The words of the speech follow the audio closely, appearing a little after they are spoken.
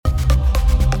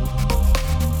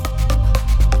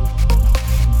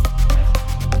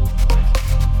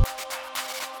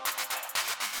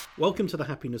Welcome to the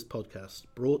Happiness Podcast,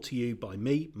 brought to you by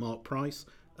me, Mark Price,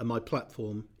 and my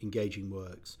platform, Engaging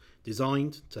Works,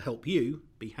 designed to help you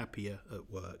be happier at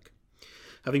work.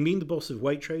 Having been the boss of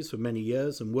Waitrose for many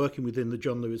years and working within the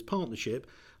John Lewis Partnership,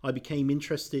 I became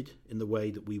interested in the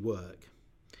way that we work.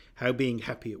 How being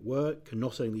happy at work can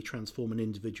not only transform an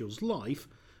individual's life,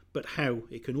 but how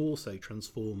it can also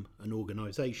transform an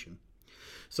organisation.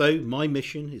 So my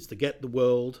mission is to get the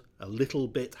world a little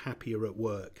bit happier at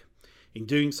work. In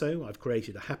doing so, I've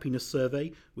created a happiness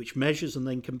survey which measures and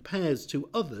then compares to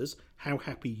others how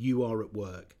happy you are at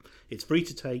work. It's free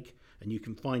to take and you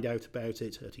can find out about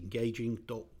it at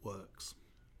engaging.works.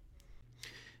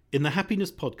 In the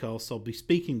Happiness Podcast, I'll be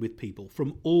speaking with people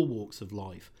from all walks of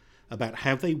life about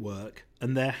how they work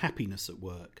and their happiness at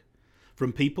work.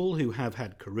 From people who have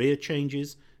had career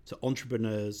changes to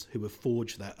entrepreneurs who have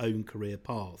forged their own career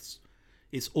paths.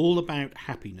 It's all about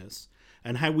happiness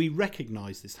and how we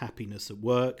recognise this happiness at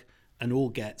work and all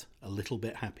get a little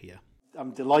bit happier.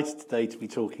 I'm delighted today to be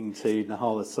talking to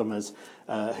Nehala Summers,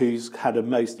 who's had a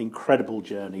most incredible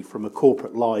journey from a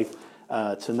corporate life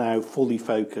to now fully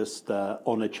focused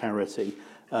on a charity.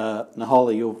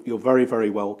 Nehala, you're very,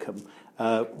 very welcome.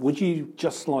 Would you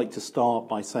just like to start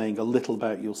by saying a little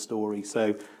about your story,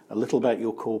 so a little about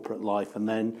your corporate life and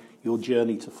then your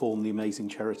journey to form the amazing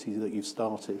charity that you've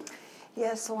started?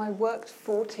 Yeah, so I worked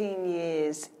 14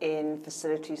 years in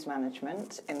facilities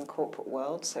management in the corporate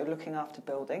world, so looking after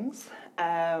buildings.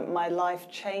 My life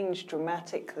changed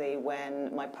dramatically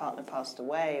when my partner passed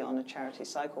away on a charity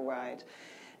cycle ride.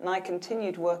 And I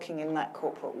continued working in that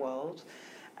corporate world.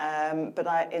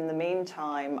 But in the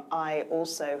meantime, I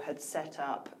also had set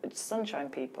up Sunshine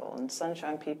People, and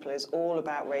Sunshine People is all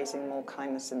about raising more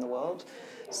kindness in the world.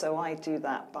 So I do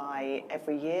that by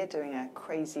every year doing a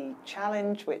crazy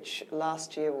challenge, which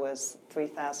last year was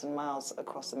 3,000 miles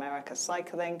across America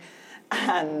cycling,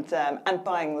 and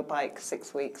buying the bike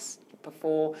 6 weeks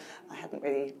before. I hadn't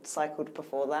really cycled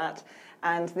before that.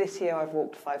 And this year I've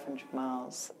walked 500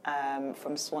 miles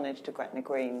from Swanage to Gretna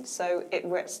Green. So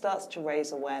it starts to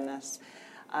raise awareness.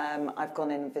 I've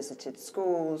gone in and visited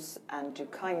schools and do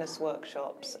kindness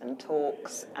workshops and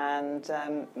talks. And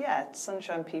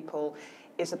Sunshine People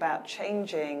is about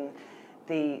changing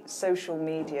the social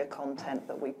media content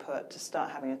that we put to start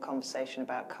having a conversation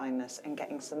about kindness and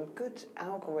getting some good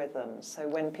algorithms. So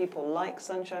when people like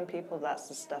Sunshine People, that's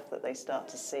the stuff that they start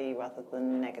to see rather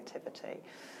than negativity.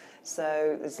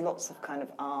 So there's lots of kind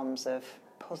of arms of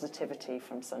positivity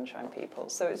from Sunshine People.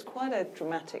 So it's quite a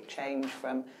dramatic change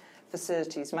from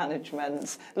facilities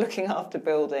management, looking after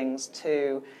buildings,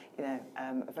 to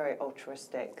a very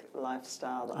altruistic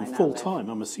lifestyle that I now full live. time.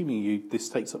 I'm assuming this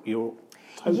takes up your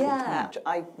total time.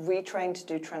 I retrained to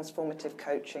do transformative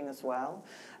coaching as well.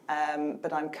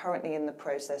 But I'm currently in the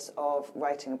process of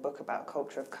writing a book about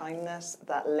culture of kindness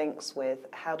that links with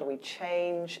how do we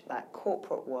change that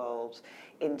corporate world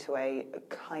into a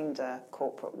kinder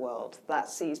corporate world that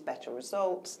sees better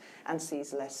results and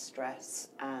sees less stress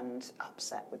and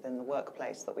upset within the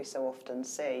workplace that we so often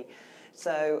see.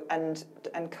 So, and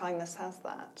kindness has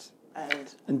that.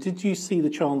 And did you see the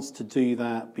chance to do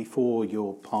that before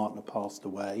your partner passed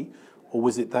away? Or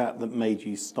was it that made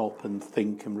you stop and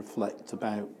think and reflect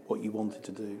about what you wanted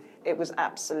to do? It was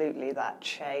absolutely that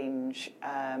change.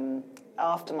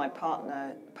 After my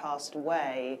partner passed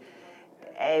away,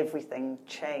 everything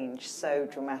changed so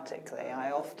dramatically.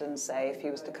 I often say if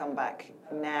he was to come back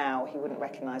now, he wouldn't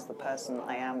recognise the person that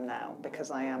I am now,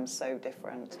 because I am so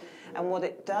different. And what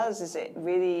it does is it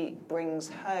really brings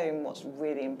home what's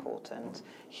really important: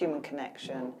 human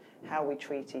connection, how we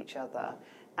treat each other,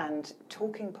 and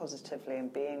talking positively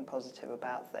and being positive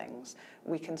about things.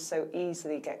 We can so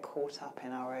easily get caught up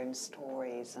in our own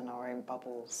stories and our own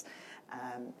bubbles.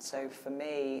 So for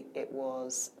me, it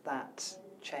was that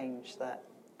change that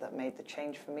made the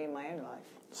change for me in my own life.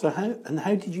 So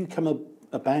how did you come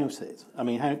about it? I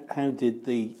mean, how did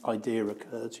the idea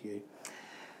occur to you?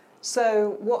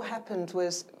 So what happened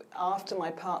was, after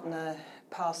my partner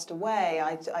passed away,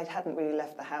 I hadn't really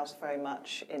left the house very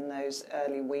much in those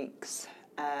early weeks.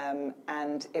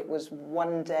 And it was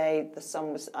one day, the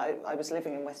sun was, I was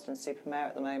living in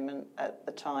Weston-super-Mare at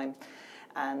the time,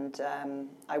 and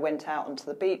I went out onto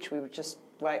the beach. We were just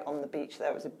right on the beach there.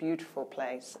 It was a beautiful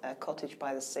place, a cottage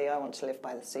by the sea. I want to live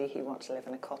by the sea, he wanted to live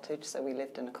in a cottage, so we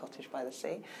lived in a cottage by the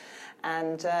sea.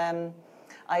 And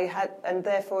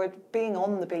therefore being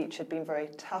on the beach had been very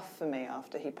tough for me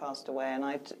after he passed away, and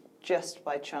I'd just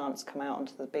by chance come out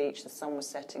onto the beach. The sun was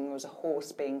setting, there was a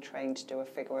horse being trained to do a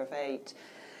figure of 8,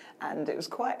 and it was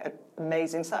quite an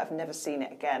amazing sight. I've never seen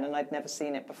it again, and I'd never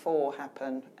seen it before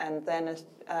happen. And then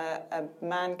a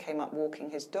man came up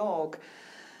walking his dog,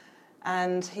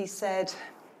 And he said,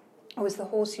 "Oh, is the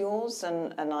horse yours?"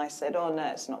 And I said, "Oh, no,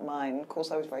 it's not mine." Of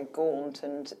course, I was very gaunt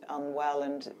and unwell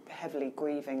and heavily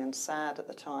grieving and sad at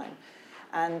the time.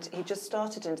 And he just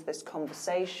started into this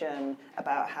conversation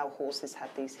about how horses had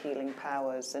these healing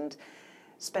powers and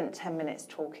spent 10 minutes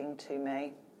talking to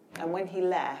me. And when he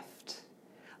left,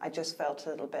 I just felt a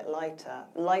little bit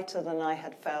lighter than I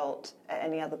had felt at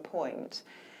any other point.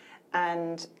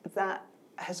 And that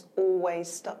has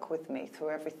always stuck with me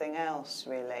through everything else,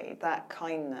 really, that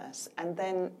kindness. And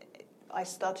then I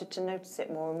started to notice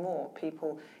it more and more,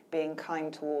 people being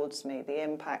kind towards me, the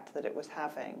impact that it was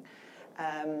having.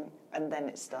 And then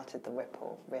it started the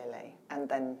ripple, really. And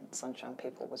then Sunshine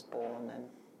People was born, and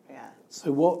yeah.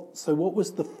 So what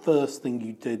was the first thing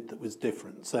you did that was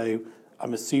different? So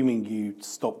I'm assuming you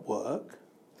stopped work.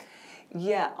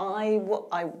 Yeah, I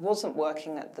wasn't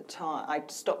working at the time. I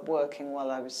stopped working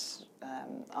while I was,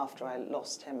 after I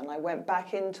lost him, and I went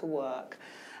back into work.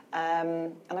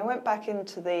 And I went back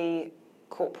into the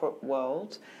corporate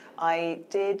world. I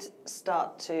did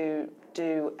start to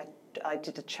I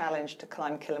did a challenge to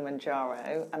climb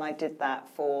Kilimanjaro, and I did that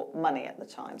for money at the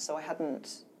time. So I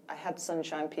had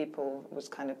Sunshine People was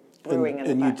kind of brewing in the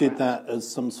background. And you did that as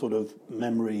some sort of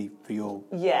memory for your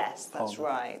Yes, that's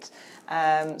right.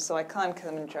 So I climbed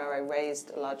Kilimanjaro,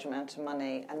 raised a large amount of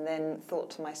money, and then thought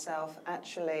to myself,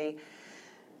 actually,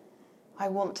 I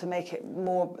want to make it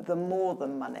more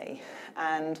than money.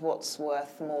 And what's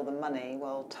worth more than money?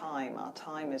 Well, time. Our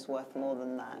time is worth more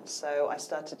than that. So I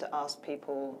started to ask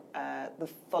people,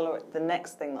 the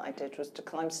next thing that I did was to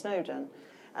climb Snowdon.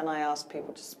 And I asked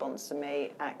people to sponsor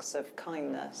me acts of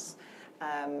kindness.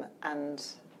 And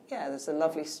yeah, there's a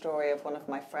lovely story of one of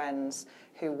my friends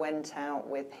who went out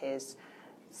with his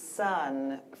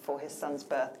son for his son's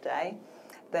birthday.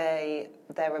 Their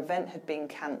event had been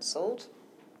cancelled.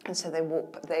 And so they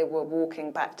were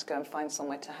walking back to go and find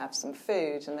somewhere to have some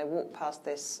food, and they walked past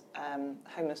this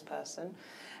homeless person,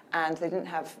 and they didn't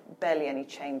have barely any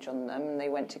change on them, and they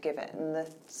went to give it. And the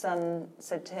son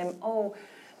said to him, "Oh,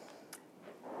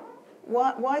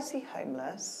 why is he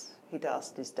homeless?" He'd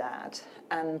asked his dad,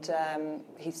 and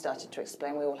he started to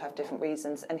explain we all have different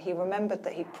reasons. And he remembered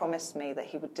that he promised me that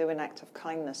he would do an act of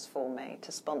kindness for me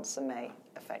to sponsor me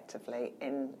effectively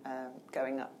in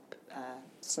going up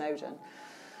Snowdon.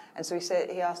 And so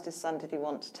he asked his son, did he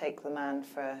want to take the man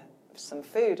for some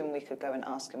food, and we could go and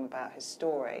ask him about his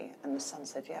story. And the son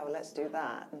said, yeah, well, let's do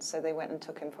that. And so they went and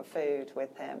took him for food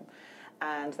with him,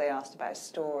 and they asked about his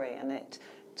story, and it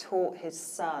taught his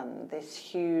son this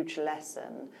huge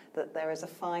lesson that there is a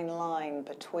fine line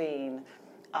between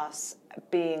us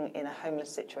being in a homeless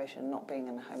situation and not being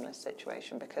in a homeless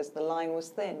situation, because the line was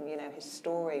thin. You know, his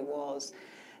story was,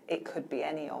 it could be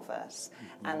any of us,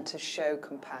 and to show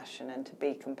compassion and to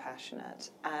be compassionate.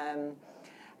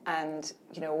 And,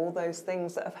 you know, all those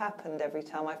things that have happened every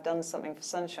time I've done something for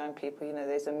Sunshine People, you know,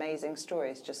 those amazing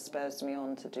stories just spurs me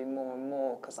on to do more and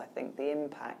more, because I think the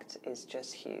impact is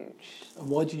just huge. And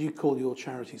why did you call your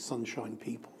charity Sunshine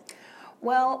People?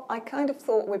 Well, I kind of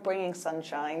thought we're bringing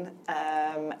sunshine,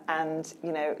 and,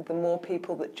 you know, the more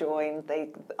people that join, they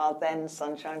are then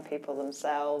Sunshine People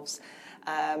themselves.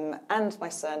 And my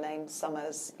surname,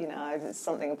 Summers, you know, it's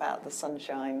something about the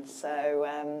sunshine. So,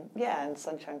 yeah, and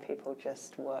Sunshine People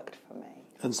just worked for me.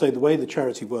 And so the way the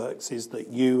charity works is that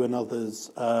you and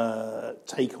others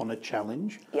take on a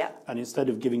challenge. Yeah. And instead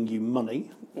of giving you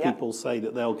money, people say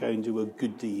that they'll go and do a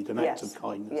good deed, an act of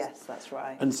kindness. Yes, that's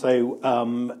right. And so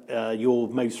your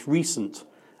most recent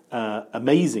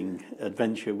amazing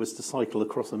adventure was to cycle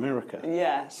across America.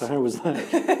 Yes. So how was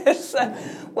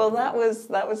that? Well, that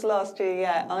was last year.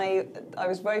 Yeah, I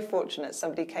was very fortunate.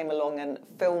 Somebody came along and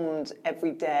filmed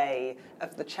every day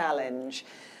of the challenge,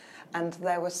 and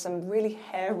there were some really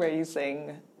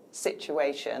hair-raising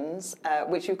situations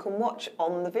which you can watch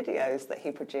on the videos that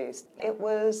he produced. It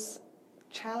was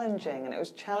challenging, and it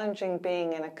was challenging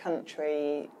being in a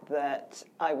country that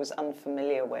I was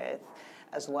unfamiliar with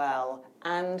as well,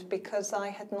 and because I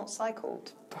had not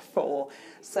cycled before.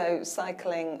 So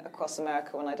cycling across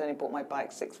America when I'd only bought my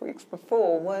bike 6 weeks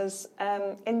before was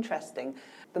interesting.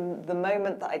 The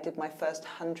moment that I did my first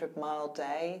 100-mile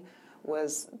day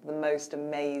was the most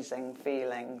amazing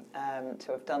feeling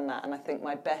to have done that, and I think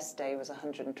my best day was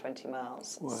 120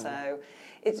 miles. Wow. So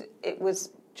it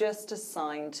was just a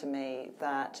sign to me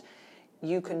that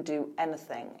you can do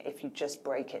anything if you just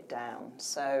break it down.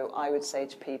 So I would say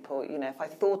to people, you know, if I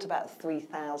thought about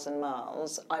 3,000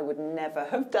 miles, I would never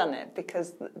have done it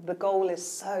because the goal is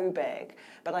so big,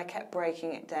 but I kept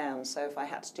breaking it down. So if I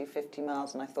had to do 50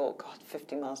 miles and I thought, God,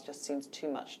 50 miles just seems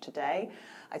too much today,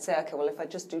 I'd say, okay, well, if I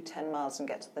just do 10 miles and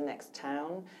get to the next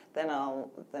town, then I'll,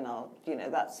 you know,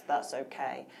 that's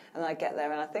okay. And I get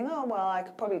there and I think, oh, well, I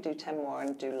could probably do 10 more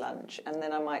and do lunch. And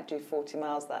then I might do 40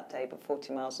 miles that day, but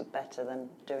 40 miles is better than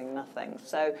doing nothing.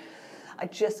 So I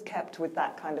just kept with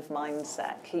that kind of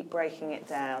mindset, keep breaking it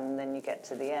down, and then you get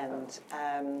to the end.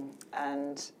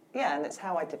 And it's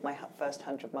how I did my first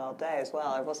 100-mile day as well.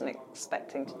 I wasn't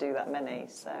expecting to do that many,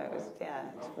 so it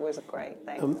was a great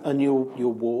thing. And your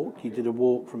walk, you did a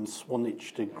walk from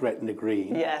Swanage to Gretna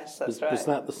Green. Yes, that's right. Was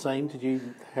that the same?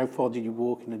 How far did you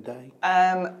walk in a day?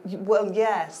 Well,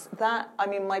 yes.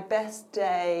 My best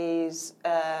days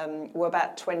were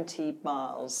about 20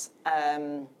 miles,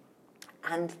 and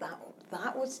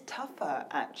that was tougher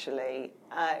actually.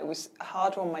 It was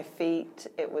harder on my feet.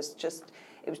 It was just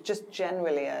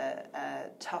generally a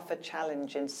tougher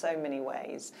challenge in so many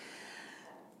ways.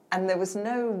 And there was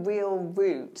no real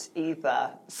route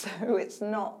either. So it's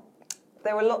not...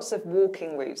 There are lots of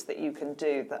walking routes that you can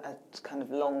do that are kind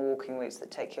of long walking routes that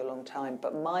take you a long time.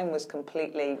 But mine was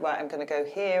completely, right, I'm going to go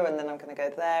here and then I'm going to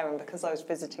go there. And because I was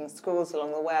visiting schools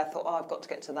along the way, I thought, I've got to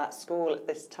get to that school at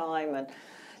this time. And,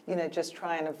 you know, just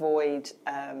try and avoid...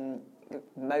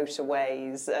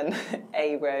 motorways and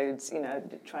A roads, you know,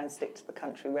 try and stick to the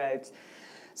country roads.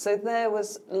 So there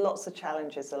was lots of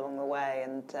challenges along the way,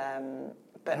 and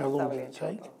but how long thoroughly did it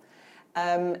take?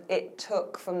 It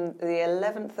took from the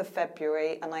 11th of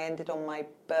February, and I ended on my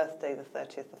birthday, the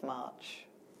 30th of March.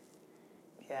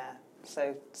 Yeah,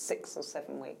 so 6 or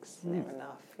 7 weeks, near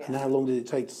enough. Yeah. And how long did it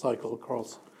take to cycle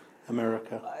across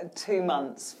America? 2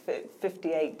 months,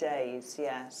 58 days,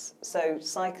 yes. So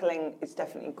cycling is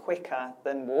definitely quicker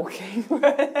than walking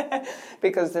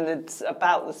because it's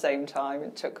about the same time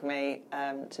it took me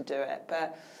to do it.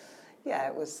 But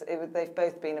yeah, they've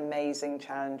both been amazing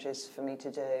challenges for me to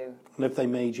do. And have they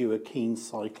made you a keen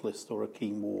cyclist or a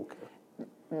keen walker?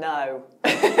 No.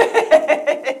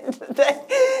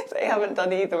 They haven't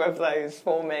done either of those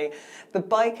for me. The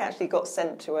bike actually got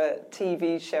sent to a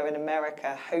TV show in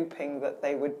America hoping that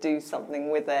they would do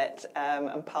something with it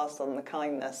and pass on the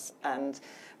kindness. And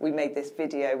we made this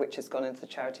video which has gone into the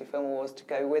Charity Film Awards to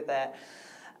go with it.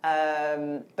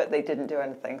 But they didn't do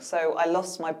anything. So I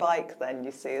lost my bike then,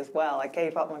 you see, as well. I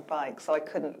gave up my bike, so I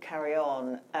couldn't carry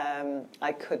on.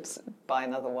 I could buy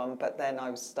another one, but then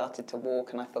I started to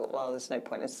walk, and I thought, well, there's no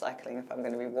point in cycling if I'm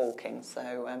going to be walking.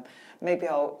 So maybe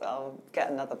I'll get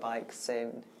another bike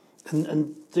soon.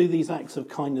 And do these acts of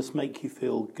kindness make you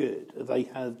feel good? Have they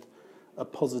had a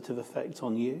positive effect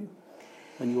on you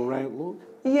and your outlook?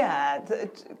 Yeah,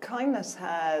 kindness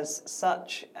has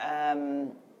such...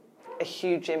 a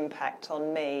huge impact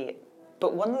on me,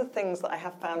 but one of the things that I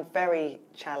have found very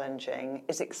challenging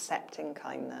is accepting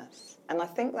kindness, and I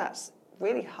think that's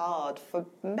really hard for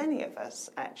many of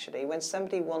us actually. When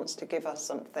somebody wants to give us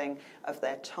something of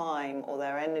their time or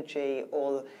their energy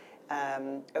or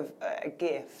of a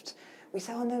gift, we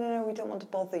say, oh no, we don't want to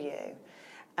bother you.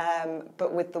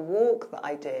 But with the walk that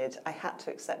I did, I had to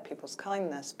accept people's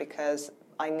kindness because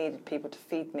I needed people to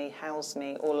feed me, house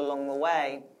me all along the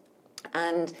way.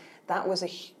 And that was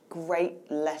a great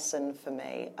lesson for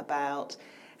me about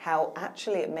how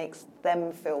actually it makes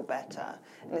them feel better.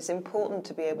 And it's important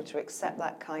to be able to accept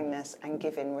that kindness and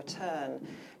give in return.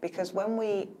 Because when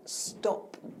we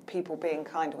stop people being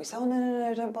kind, we say, oh,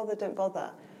 no, don't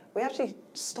bother. We actually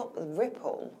stop the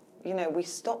ripple. You know, we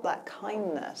stop that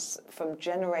kindness from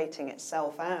generating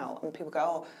itself out. And people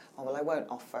go, oh well, I won't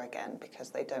offer again because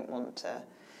they don't want to.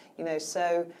 You know,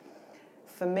 so...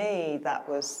 For me,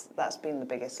 that's been the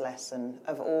biggest lesson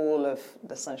of all of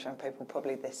the Sunshine people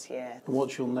probably this year. And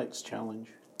what's your next challenge?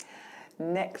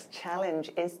 Next challenge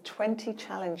is 20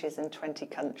 challenges in 20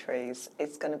 countries.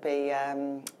 It's going to be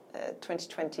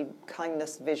 2020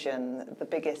 Kindness Vision, the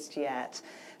biggest yet.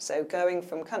 So going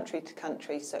from country to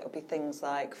country, so it'll be things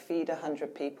like feed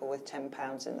 100 people with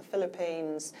 £10 in the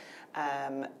Philippines,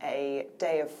 a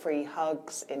day of free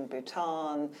hugs in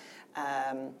Bhutan,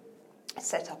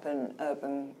 set up an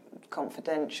Urban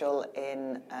Confidential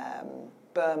in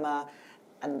Burma,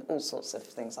 and all sorts of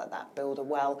things like that, build a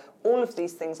well. All of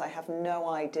these things I have no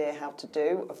idea how to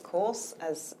do, of course,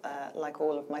 as like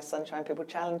all of my Sunshine People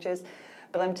challenges,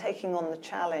 but I'm taking on the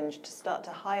challenge to start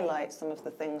to highlight some of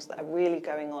the things that are really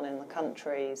going on in the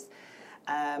countries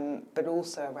but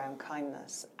also around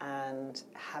kindness and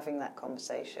having that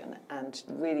conversation and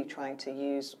really trying to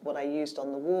use what I used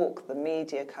on the walk. The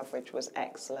media coverage was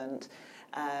excellent,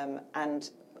 and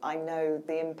I know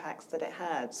the impacts that it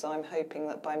had. So I'm hoping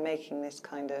that by making this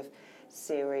kind of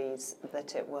series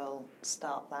that it will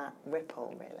start that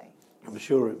ripple, really. I'm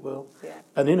sure it will. Yeah.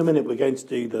 And in a minute, we're going to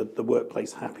do the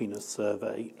workplace happiness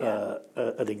survey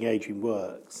at Engaging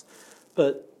Works.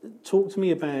 But talk to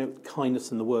me about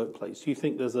kindness in the workplace. Do you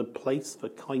think there's a place for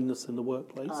kindness in the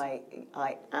workplace?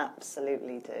 I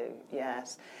absolutely do,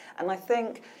 yes. And I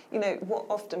think, what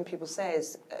often people say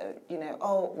is,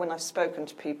 when I've spoken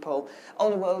to people,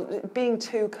 well, being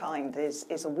too kind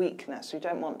is a weakness. We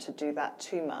don't want to do that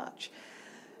too much.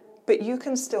 But you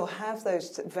can still have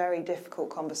those very difficult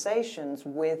conversations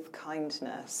with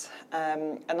kindness.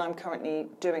 And I'm currently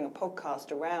doing a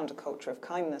podcast around a culture of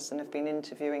kindness and have been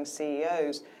interviewing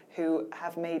CEOs who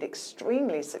have made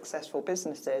extremely successful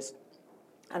businesses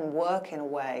and work in a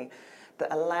way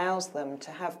that allows them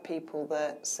to have people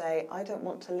that say, I don't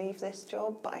want to leave this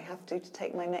job, but I have to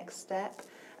take my next step.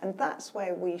 And that's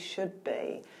where we should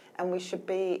be. And we should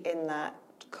be in that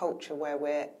culture where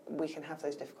we can have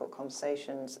those difficult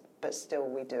conversations, but still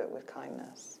we do it with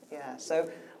kindness. Yeah, so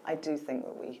I do think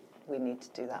that we need to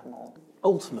do that more.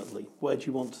 Ultimately, where do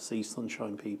you want to see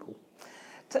Sunshine People?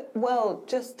 Well,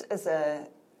 just as a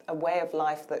way of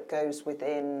life that goes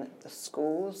within the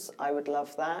schools, I would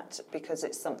love that, because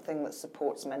it's something that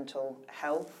supports mental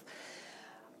health.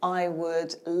 I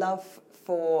would love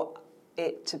for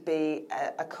it to be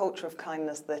a culture of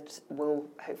kindness that will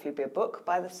hopefully be a book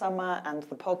by the summer, and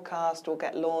the podcast will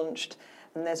get launched.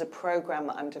 And there's a program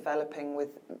that I'm developing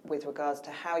with regards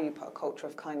to how you put a culture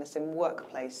of kindness in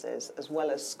workplaces as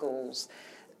well as schools.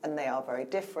 And they are very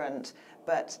different,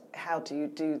 but how do you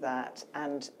do that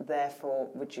and therefore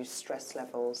reduce stress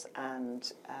levels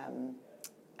and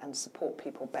support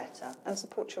people better and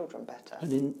support children better?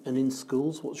 And in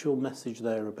schools, what's your message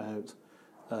there about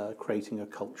creating a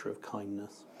culture of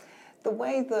kindness? The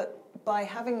way that by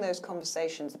having those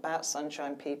conversations about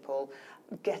Sunshine People,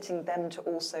 getting them to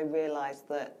also realise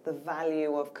that the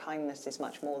value of kindness is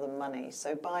much more than money.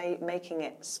 So by making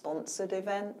it sponsored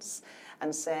events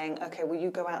and saying, okay, well, you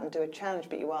go out and do a challenge,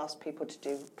 but you ask people to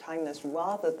do kindness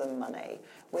rather than money,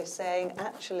 we're saying,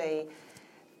 actually,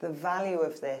 the value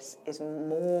of this is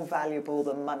more valuable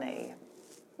than money,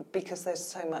 because there's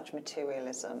so much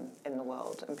materialism in the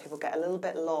world and people get a little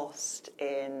bit lost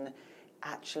in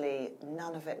actually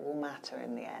none of it will matter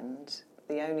in the end.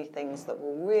 The only things that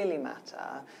will really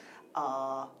matter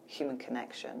are human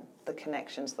connection, the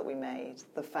connections that we made,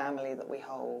 the family that we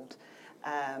hold.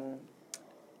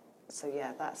 So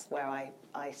yeah, that's where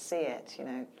I see it,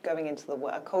 going into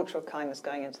a culture of kindness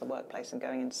going into the workplace and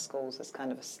going into schools is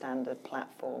kind of a standard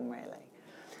platform,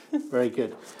 really. Very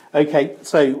good. Okay,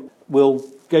 so we'll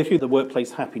go through the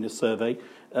workplace happiness survey.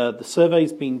 The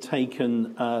survey's been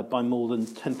taken by more than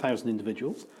 10,000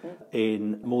 individuals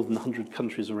in more than 100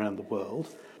 countries around the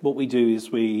world. What we do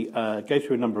is we go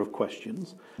through a number of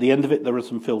questions. At the end of it, there are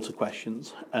some filter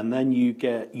questions, and then you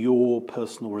get your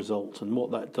personal result. And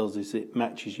what that does is it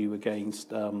matches you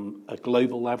against a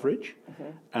global average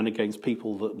and against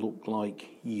people that look like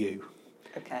you.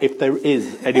 Okay. If there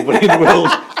is anybody in the world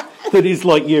that is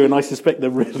like you, and I suspect there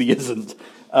really isn't.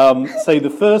 So the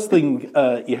first thing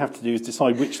you have to do is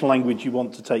decide which language you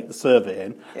want to take the survey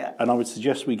in. Yeah. And I would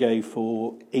suggest we go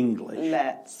for English.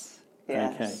 Let's.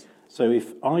 Yes. Okay. So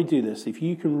if I do this, if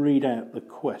you can read out the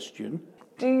question.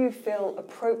 Do you feel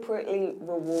appropriately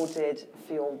rewarded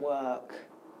for your work?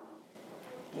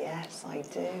 Yes, I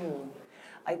do.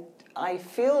 I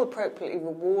feel appropriately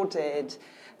rewarded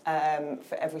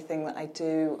for everything that I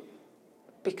do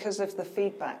because of the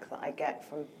feedback that I get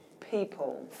from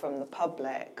people, from the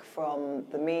public, from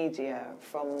the media,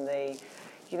 from the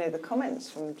comments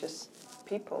from just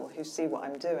people who see what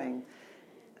I'm doing.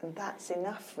 And that's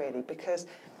enough, really, because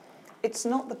it's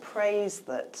not the praise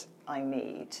that I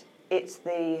need. It's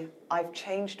I've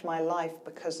changed my life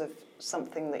because of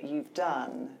something that you've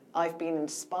done. I've been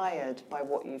inspired by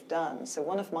what you've done. So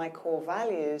one of my core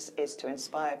values is to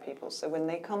inspire people. So when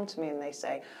they come to me and they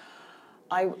say,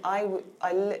 I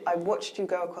watched you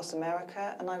go across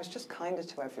America and I was just kinder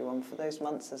to everyone for those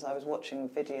months as I was watching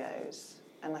videos.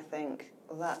 And I think,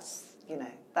 well,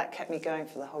 that kept me going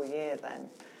for the whole year then.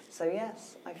 So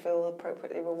yes, I feel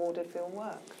appropriately rewarded for your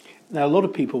work. Now, a lot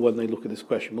of people, when they look at this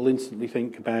question, will instantly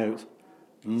think about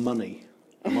money.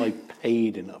 Am I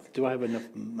paid enough? Do I have enough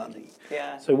money?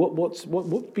 Yeah. So what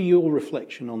would be your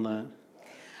reflection on that?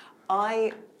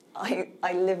 I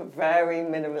live a very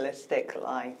minimalistic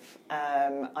life.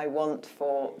 I want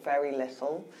for very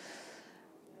little.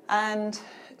 And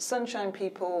Sunshine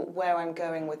People, where I'm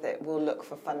going with it, will look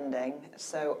for funding.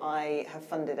 So I have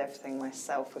funded everything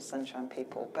myself with Sunshine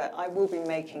People, but I will be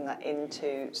making that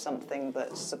into something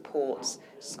that supports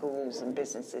schools and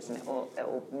businesses, and it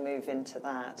will move into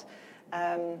that.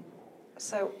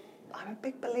 So I'm a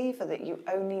big believer that you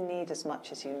only need as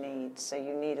much as you need. So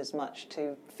you need as much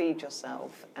to feed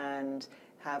yourself and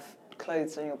have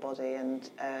clothes on your body and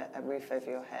a roof over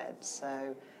your head.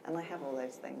 So, and I have all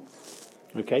those things.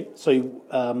 Okay, so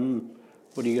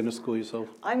what are you going to score yourself?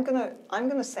 I'm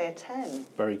gonna say a 10.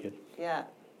 Very good. Yeah,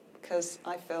 because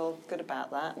I feel good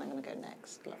about that, and I'm going to go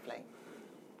next. Lovely.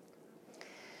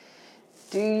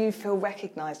 Do you feel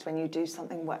recognised when you do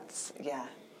something well? Yeah.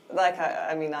 Like,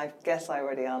 I mean, I guess I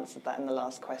already answered that in the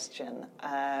last question.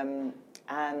 And,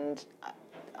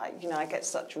 I get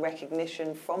such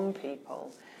recognition from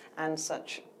people and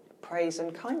such praise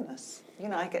and kindness.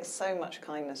 I get so much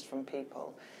kindness from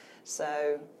people.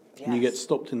 So, yes. And you get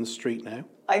stopped in the street now?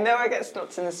 I know I get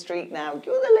stopped in the street now.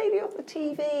 You're the lady off the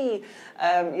TV.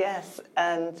 Yes,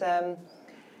 and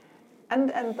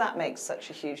that makes such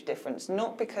a huge difference.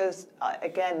 Not because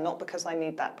I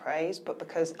need that praise, but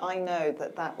because I know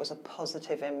that was a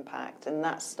positive impact, and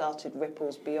that started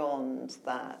ripples beyond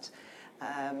that.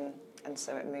 And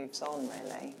so it moves on,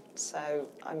 really. So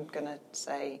I'm going to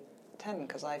say 10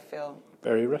 because I feel...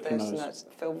 Very recognised.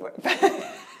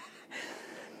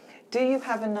 Do you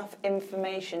have enough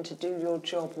information to do your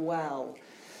job well?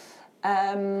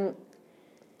 I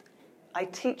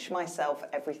teach myself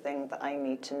everything that I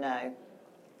need to know.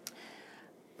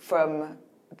 From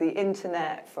the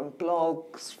internet, from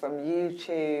blogs, from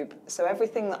YouTube. So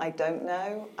everything that I don't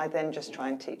know, I then just try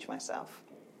and teach myself.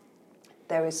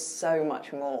 There is so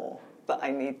much more that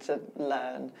I need to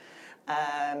learn.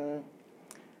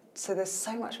 So there's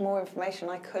so much more information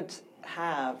I could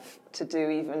have to do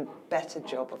even better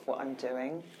job of what I'm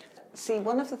doing. See,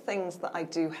 one of the things that I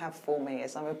do have for me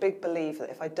is I'm a big believer that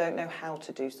if I don't know how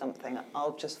to do something,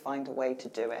 I'll just find a way to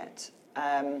do it.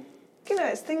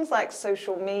 It's things like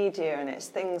social media, and it's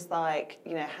things like,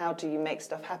 how do you make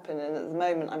stuff happen? And at the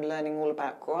moment, I'm learning all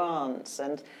about grants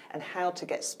and how to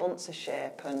get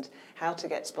sponsorship and how to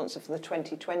get sponsored for the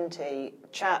 2020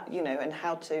 chat, and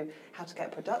how to get a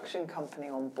production company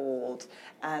on board.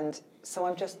 And so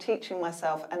I'm just teaching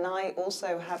myself, and I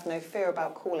also have no fear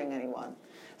about calling anyone.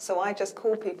 So I just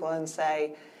call people and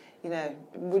say,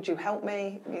 would you help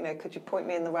me? Could you point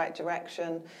me in the right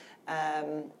direction?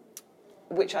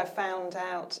 Which I found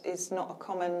out is not a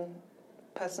common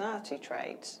personality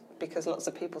trait, because lots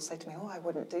of people say to me, I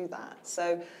wouldn't do that.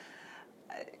 So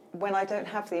when I don't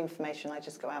have the information, I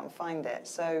just go out and find it.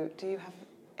 So do you have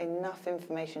enough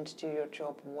information to do your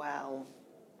job well?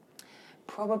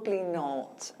 Probably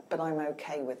not, but I'm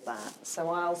okay with that.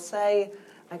 So I'll say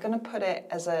I'm going to put it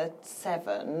as a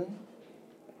 7,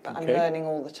 but I'm learning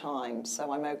all the time,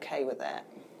 so I'm okay with it.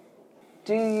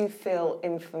 Do you feel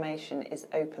information is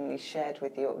openly shared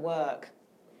with you at work?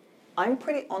 I'm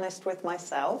pretty honest with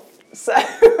myself, so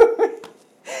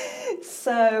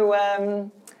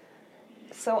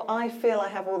I feel I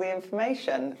have all the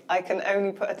information. I can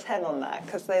only put a 10 on that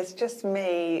because there's just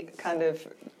me kind of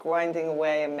grinding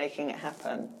away and making it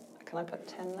happen. Can I put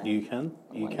 10 there? You can.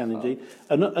 You Wonderful. can indeed.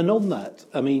 And on that,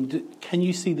 I mean, can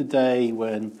you see the day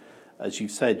when, as you've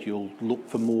said, you'll look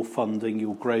for more funding,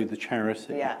 you'll grow the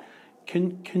charity? Yeah.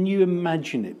 Can you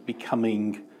imagine it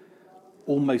becoming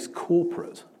almost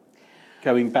corporate,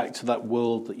 going back to that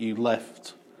world that you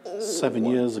left 7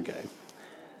 years ago?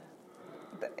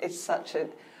 It's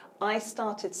I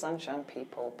started Sunshine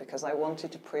People because I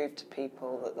wanted to prove to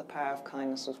people that the power of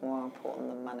kindness was more important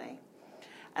than money.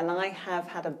 And I have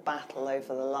had a battle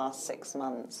over the last 6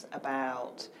 months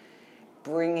about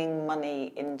bringing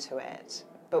money into it.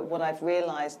 But what I've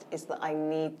realised is that I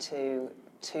need to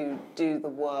do the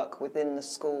work within the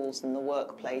schools and the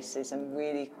workplaces and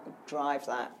really drive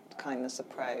that kindness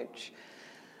approach.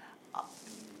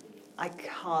 I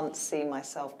can't see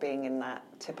myself being in that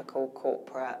typical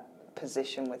corporate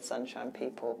position with Sunshine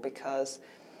People, because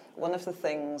one of the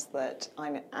things that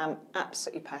I'm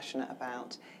absolutely passionate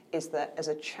about is that as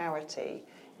a charity,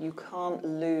 you can't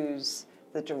lose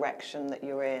the direction that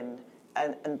you're in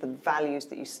and the values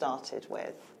that you started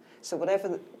with. So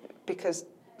because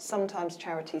sometimes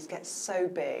charities get so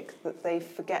big that they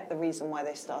forget the reason why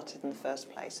they started in the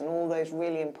first place and all those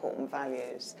really important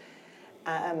values.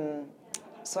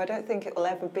 So I don't think it will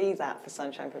ever be that for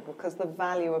Sunshine People, because the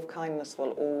value of kindness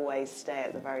will always stay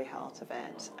at the very heart of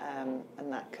it,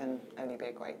 and that can only be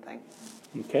a great thing.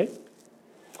 Okay.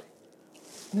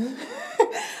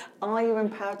 Are you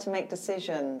empowered to make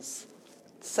decisions?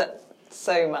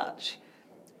 So much.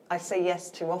 I say yes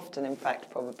too often, in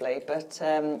fact, probably, but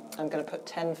I'm going to put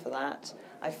 10 for that.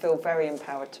 I feel very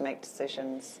empowered to make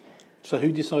decisions. So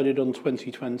who decided on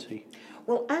 2020?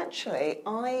 Well, actually,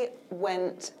 I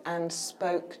went and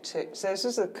spoke to... So this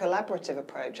was a collaborative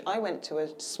approach. I went to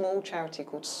a small charity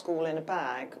called School in a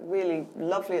Bag, really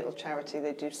lovely little charity.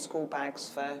 They do school bags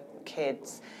for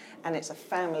kids, and it's a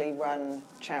family-run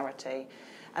charity.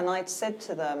 And I'd said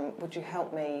to them, would you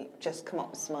help me just come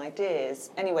up with some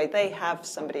ideas? Anyway, they have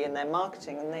somebody in their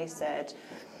marketing, and they said,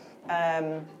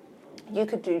 you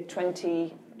could do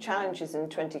 20 challenges in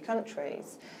 20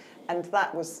 countries. And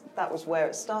that was where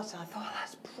it started. I thought, oh,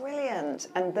 that's brilliant.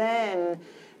 And then,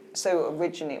 so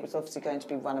originally it was obviously going to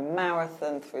be run a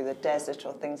marathon through the desert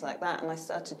or things like that. And I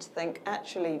started to think,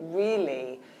 actually,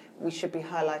 really, we should be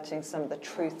highlighting some of the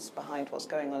truths behind what's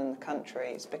going on in the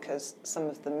countries, because some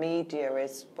of the media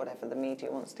is whatever the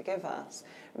media wants to give us,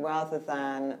 rather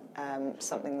than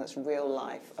something that's real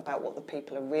life about what the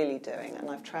people are really doing. And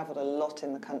I've travelled a lot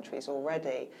in the countries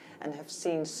already and have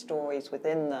seen stories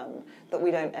within them that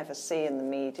we don't ever see in the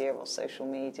media or social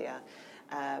media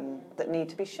that need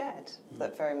to be shared,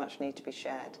 that very much need to be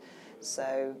shared.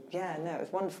 So, yeah, no, it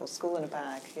was wonderful. School in a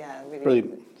Bag, yeah. Really.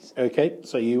 Brilliant. Okay,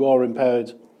 so you are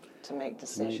empowered to make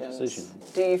decisions.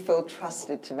 decisions. Do you feel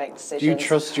trusted to make decisions? Do you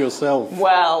trust yourself?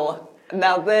 Well,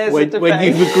 now there's a debate. When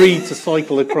you've agreed to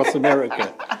cycle across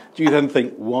America, do you then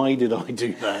think, why did I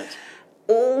do that?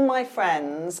 All my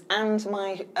friends and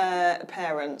my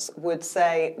parents would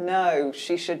say, no,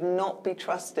 she should not be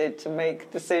trusted to make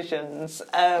decisions.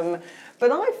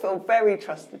 But I feel very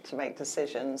trusted to make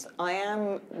decisions. I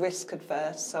am risk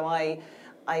adverse, so I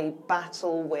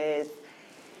battle with,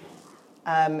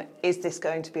 is this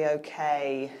going to be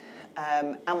okay?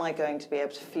 Am I going to be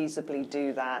able to feasibly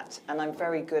do that? And I'm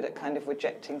very good at kind of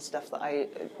rejecting stuff that I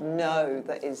know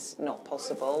that is not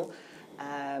possible.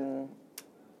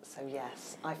 So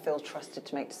yes, I feel trusted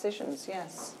to make decisions,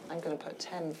 yes. I'm going to put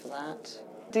 10 for that.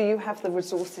 Do you have the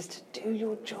resources to do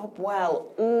your job well?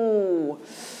 Ooh,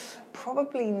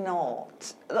 probably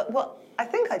not. Well, I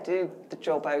think I do the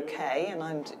job okay, and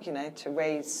I'm, to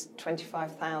raise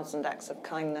 25,000 acts of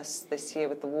kindness this year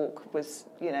with the walk was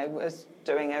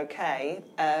doing okay.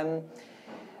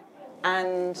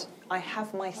 And I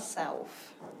have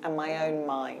myself and my own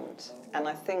mind. And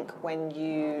I think when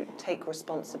you take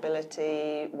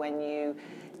responsibility, when you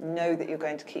know that you're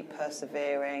going to keep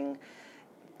persevering,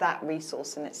 that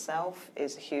resource in itself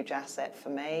is a huge asset for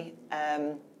me.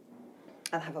 And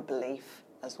have a belief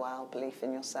as well, belief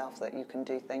in yourself that you can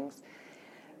do things.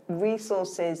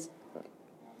 Resources,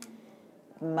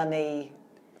 money,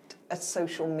 a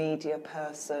social media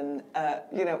person,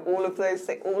 all of those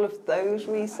things, all of those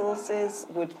resources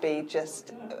would be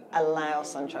just allow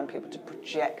Sunshine People to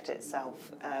project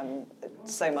itself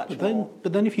so much more.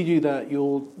 But then if you do that,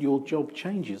 your job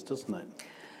changes, doesn't it?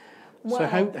 Well,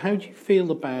 so how do you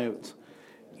feel about,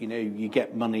 you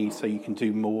get money so you can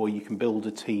do more, you can build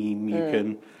a team, you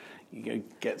can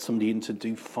get somebody in to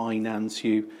do finance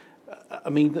you. I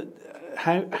mean,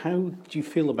 how do you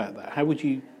feel about that? How would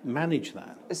you manage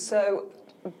that? So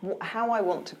how I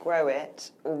want to grow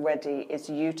it already is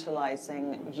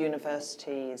utilising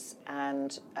universities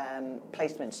and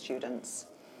placement students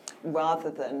rather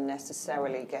than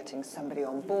necessarily getting somebody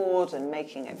on board and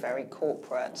making it very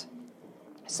corporate.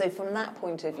 So from that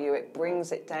point of view, it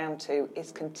brings it down to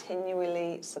is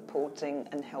continually supporting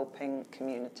and helping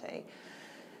community.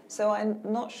 So I'm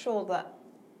not sure that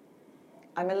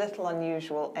I'm a little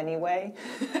unusual anyway,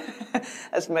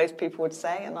 as most people would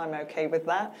say, and I'm okay with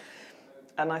that.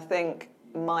 And I think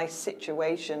my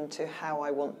situation to how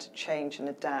I want to change and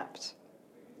adapt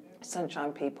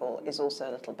Sunshine People is also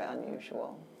a little bit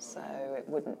unusual, so it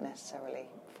wouldn't necessarily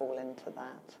fall into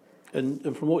that.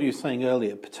 And from what you were saying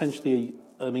earlier, potentially,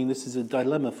 I mean, this is a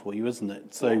dilemma for you, isn't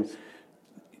it? So,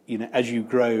 yes. As you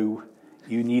grow,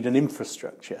 you need an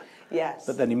infrastructure. Yes.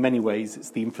 But then in many ways,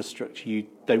 it's the infrastructure you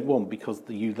don't want because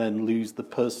you then lose the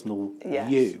personal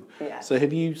you. Yes. So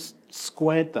have you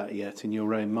squared that yet in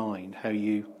your own mind, how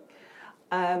you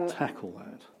tackle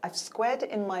that? I've squared it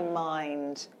in my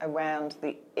mind around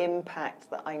the impact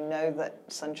that I know that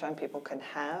Sunshine People can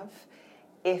have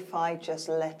if I just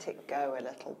let it go a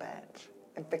little bit,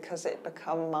 because it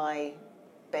become my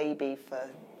baby for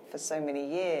so many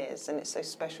years, and it's so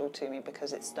special to me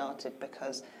because it started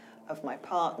because of my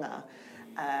partner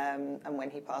and when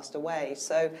he passed away.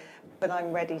 So, but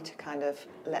I'm ready to kind of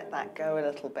let that go a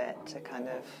little bit to kind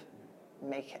of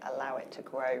allow it to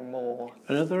grow more.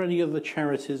 And are there any other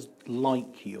charities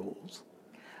like yours?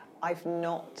 I've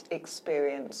not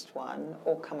experienced one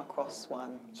or come across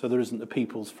one. So there isn't the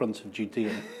People's Front of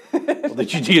Judea, or the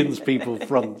Judeans People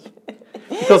Front.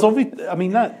 Because obviously, I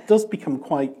mean, that does become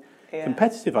quite Yeah.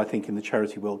 competitive, I think, in the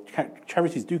charity world.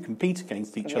 Charities do compete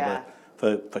against each Yeah.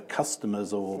 other for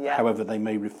customers or Yeah. however they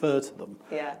may refer to them.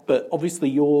 Yeah. But obviously,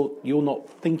 you're not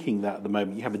thinking that at the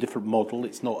moment. You have a different model.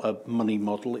 It's not a money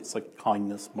model. It's a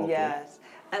kindness model. Yes,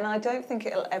 and I don't think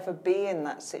it'll ever be in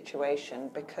that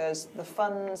situation because the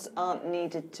funds aren't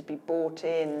needed to be bought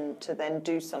in to then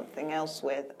do something else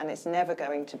with, and it's never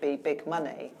going to be big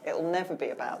money. It'll never be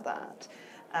about that.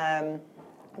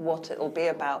 What it'll be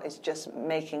about is just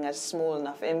making a small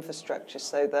enough infrastructure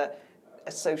so that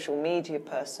a social media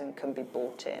person can be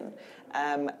brought in,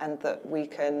 and that we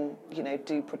can,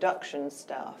 do production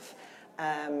stuff.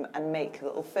 And make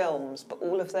little films, but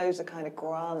all of those are kind of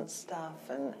grant stuff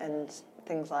and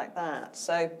things like that.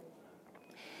 So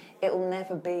it'll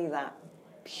never be that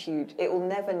huge. It will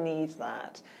never need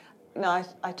that.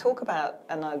 I talk about,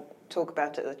 and I talk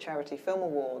about it at the Charity Film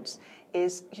Awards,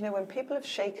 is, when people have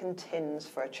shaken tins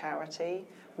for a charity,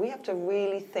 we have to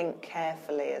really think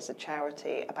carefully as a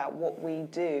charity about what we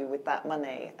do with that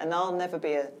money. And I'll never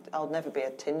be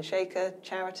a tin shaker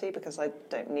charity because I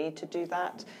don't need to do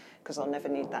that, because I'll never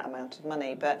need that amount of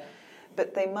money. But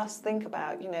they must think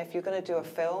about, if you're going to do a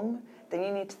film, then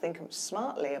you need to think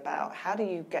smartly about how do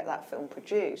you get that film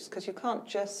produced, because you can't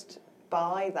just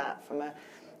buy that from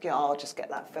I'll just get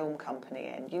that film company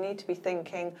in. You need to be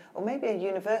thinking, or maybe a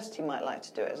university might like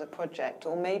to do it as a project,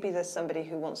 or maybe there's somebody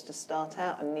who wants to start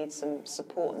out and needs some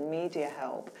support and media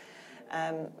help.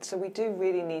 So we do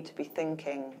really need to be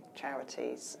thinking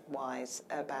charities-wise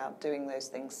about doing those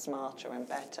things smarter and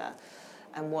better.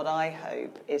 And what I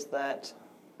hope is that,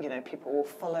 people will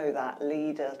follow that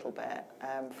lead a little bit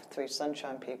through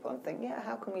Sunshine People and think,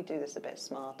 how can we do this a bit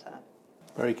smarter?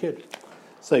 Very good.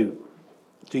 So,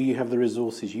 do you have the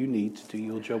resources you need to do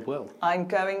your job well? I'm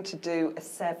going to do a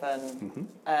 7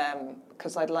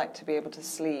 because I'd like to be able to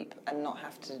sleep and not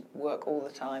have to work all the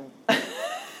time.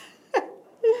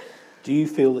 Do you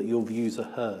feel that your views are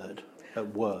heard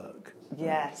at work?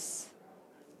 Yes.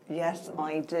 Yes,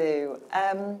 I do.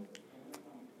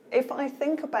 If I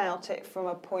think about it from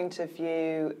a point of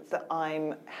view that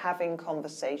I'm having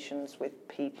conversations with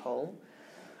people,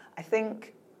 I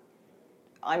think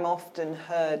I'm often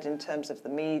heard in terms of the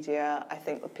media. I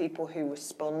think the people who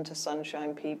respond to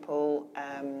Sunshine People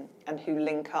and who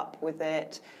link up with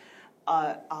it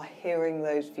are hearing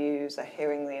those views, are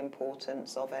hearing the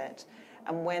importance of it.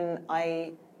 And when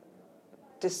I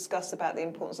discuss about the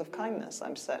importance of kindness,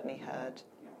 I'm certainly heard.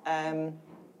 And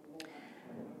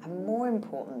more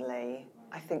importantly,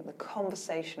 I think the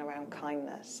conversation around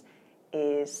kindness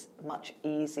is much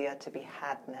easier to be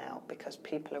had now because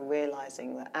people are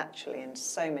realising that actually in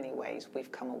so many ways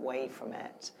we've come away from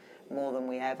it more than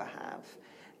we ever have.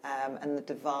 And the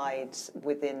divides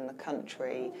within the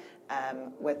country,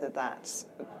 whether that's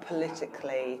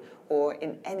politically or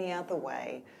in any other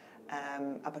way,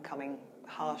 are becoming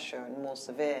harsher and more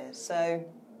severe. So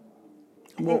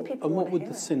I think people and what want to would hear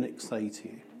the it. cynic say to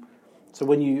you? So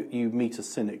when you meet a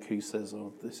cynic who says,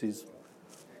 "Oh, this is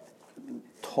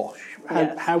tosh,"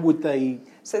 Yes. how would they?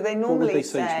 So they what would normally they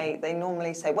say to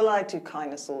you? "Well, I do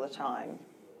kindness all the time,"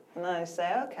 and I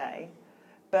say, "Okay,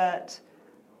 but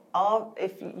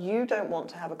if you don't want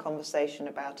to have a conversation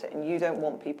about it and you don't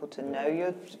want people to know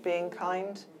you're being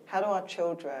kind, how do our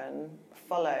children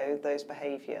follow those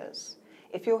behaviours?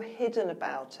 If you're hidden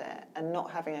about it and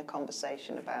not having a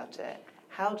conversation about it,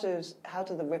 how do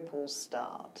the ripples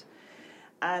start?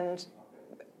 And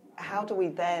how do we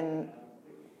then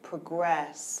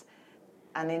progress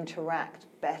and interact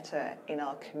better in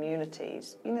our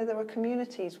communities? There are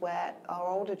communities where our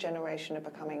older generation are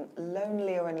becoming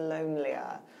lonelier and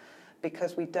lonelier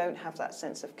because we don't have that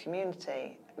sense of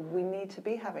community. We need to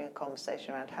be having a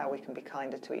conversation around how we can be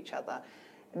kinder to each other.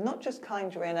 Not just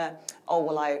kinder in I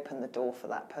opened the door for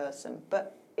that person,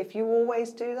 but if you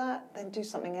always do that, then do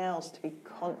something else to be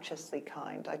consciously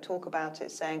kind. I talk about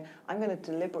it saying, I'm going to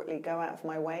deliberately go out of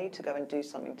my way to go and do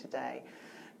something today,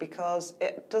 because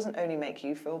it doesn't only make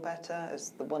you feel better,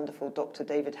 as the wonderful Dr.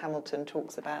 David Hamilton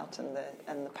talks about, and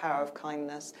the power of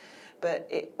kindness, but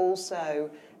it also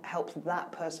helps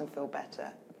that person feel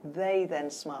better. They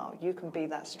then smile. You can be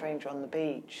that stranger on the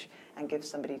beach and give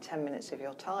somebody 10 minutes of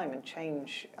your time and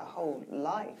change a whole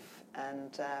life.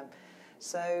 And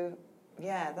so,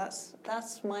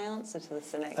 that's my answer to the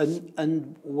cynics.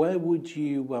 And where would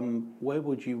you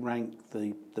rank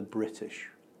the British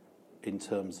in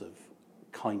terms of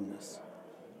kindness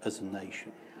as a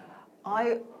nation?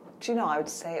 I would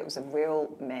say it was a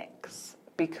real mix,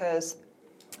 because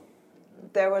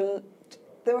there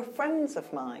are friends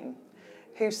of mine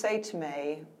who say to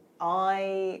me,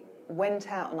 I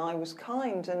went out and I was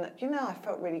kind, and I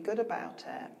felt really good about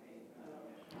it.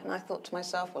 And I thought to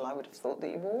myself, well, I would have thought that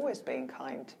you've always been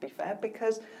kind, to be fair,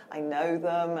 because I know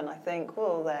them and I think,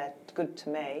 well, they're good to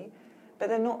me, but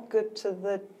they're not good to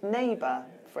the neighbour,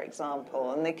 for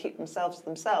example, and they keep themselves to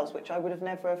themselves, which I would have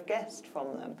never have guessed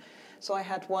from them. So I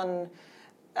had one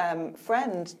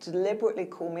friend deliberately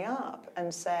call me up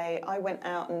and say, I went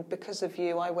out and because of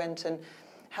you, I went and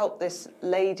helped this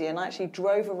lady, and I actually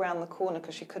drove around the corner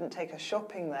because she couldn't take her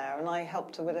shopping there, and I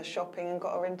helped her with her shopping and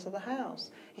got her into the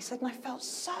house. He said, and I felt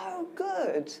so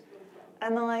good.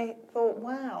 And I thought,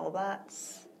 wow,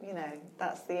 that's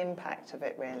the impact of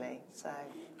it, really. So.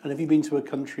 And have you been to a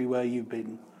country where you've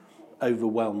been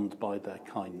overwhelmed by their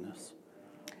kindness?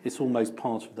 It's almost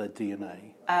part of their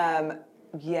DNA.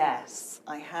 Yes,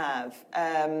 I have.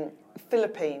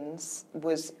 Philippines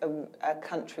was a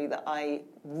country that I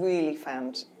really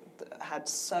found had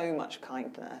so much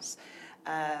kindness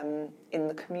in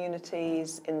the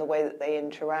communities, in the way that they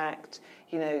interact.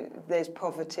 There's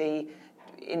poverty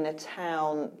in a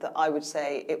town that I would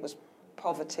say it was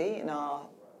poverty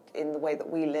in the way that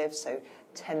we live, so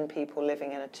 10 people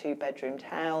living in a 2-bedroomed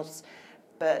house,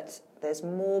 but there's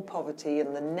more poverty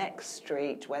in the next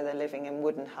street where they're living in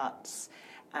wooden huts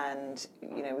and,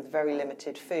 with very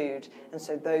limited food. And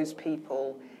so those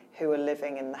people who are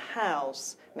living in the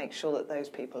house make sure that those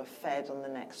people are fed on the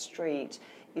next street.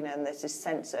 And there's this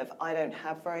sense of, I don't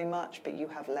have very much, but you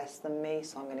have less than me,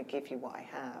 so I'm going to give you what I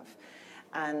have.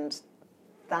 And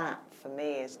that, for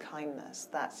me, is kindness.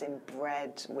 That's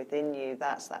inbred within you.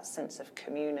 That's that sense of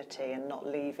community and not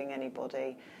leaving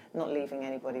anybody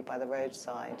by the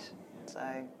roadside.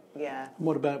 So, yeah.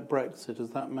 What about Brexit?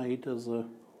 Has that made us a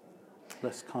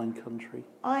less kind country?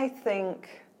 I think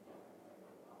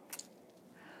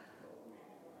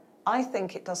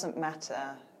it doesn't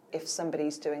matter if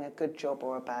somebody's doing a good job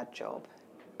or a bad job,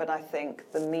 but I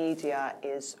think the media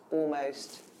is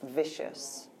almost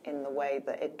vicious in the way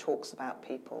that it talks about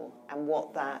people, and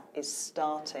what that is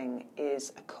starting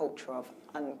is a culture of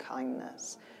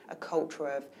unkindness, a culture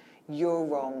of you're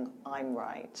wrong, I'm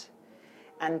right.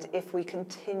 And if we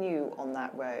continue on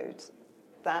that road,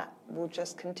 that will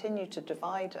just continue to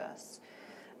divide us.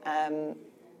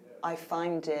 I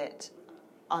find it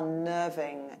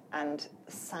unnerving and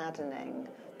saddening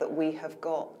that we have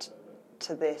got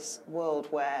to this world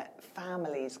where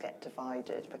families get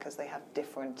divided because they have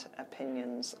different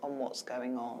opinions on what's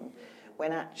going on,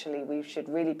 when actually we should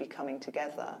really be coming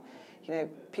together.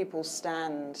 People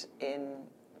stand in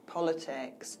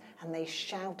politics and they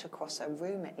shout across a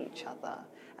room at each other,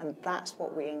 and that's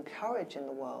what we encourage in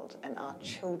the world, and our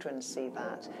children see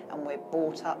that, and we're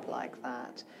brought up like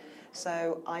that.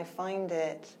 So I find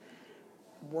it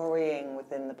worrying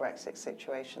within the Brexit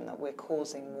situation that we're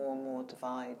causing more and more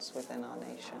divides within our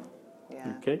nation.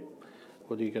 Yeah. Okay.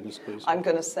 What are you going to say? I'm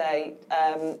going to say,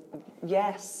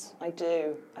 yes, I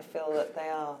do. I feel that they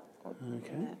are.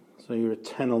 Okay. So you're a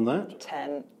 10 on that?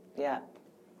 10, yeah.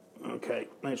 Okay,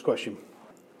 next question.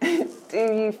 Do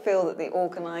you feel that the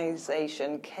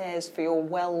organisation cares for your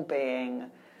well-being?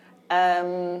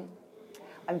 I'm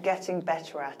getting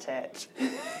better at it.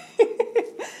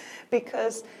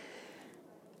 Because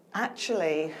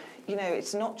actually,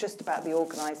 it's not just about the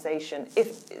organisation.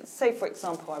 If, say, for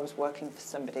example, I was working for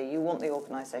somebody, you want the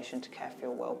organisation to care for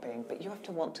your well-being, but you have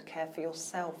to want to care for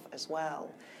yourself as well.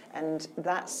 And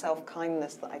that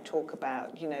self-kindness that I talk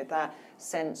about, that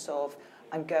sense of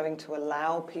I'm going to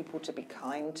allow people to be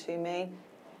kind to me,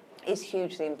 is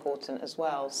hugely important as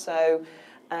well. So,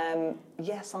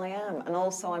 yes, I am. And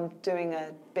also I'm doing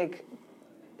a big...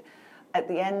 At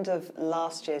the end of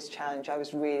last year's challenge, I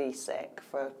was really sick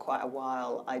for quite a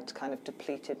while. I'd kind of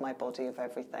depleted my body of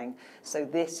everything. So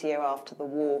this year after the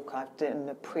walk, I've done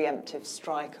a preemptive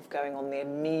strike of going on the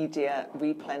immediate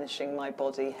replenishing my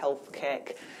body health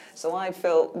kick. So I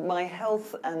feel my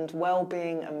health and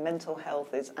well-being and mental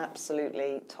health is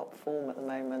absolutely top form at the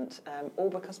moment, all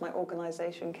because my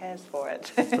organisation cares for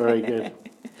it. Very good.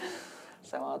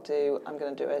 So I'm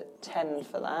going to do a 10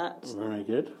 for that. Very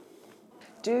good.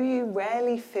 Do you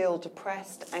rarely feel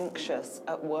depressed, anxious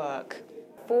at work?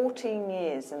 14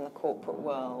 years in the corporate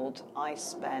world, I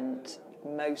spent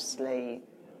mostly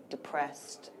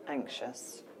depressed,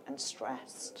 anxious and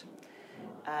stressed.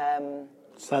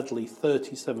 Sadly,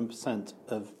 37%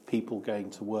 of people going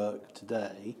to work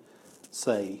today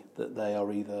say that they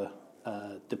are either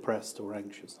depressed or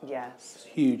anxious. Yes. It's a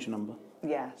huge number.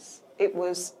 Yes. It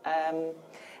was...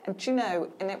 And do you know,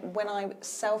 when I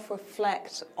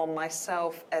self-reflect on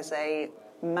myself as a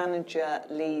manager,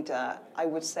 leader, I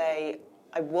would say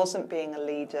I wasn't being a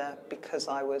leader because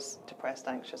I was depressed,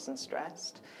 anxious and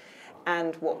stressed.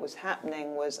 And what was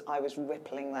happening was I was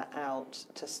rippling that out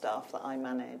to staff that I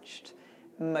managed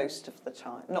most of the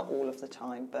time. Not all of the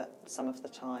time, but some of the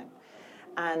time.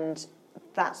 And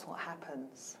that's what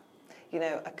happens. You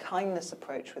know, a kindness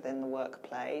approach within the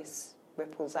workplace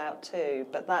ripples out too,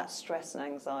 but that stress and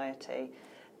anxiety,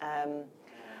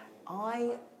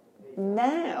 I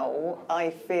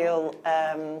feel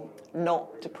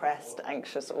not depressed,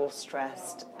 anxious or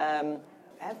stressed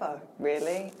ever,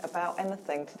 really, about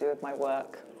anything to do with my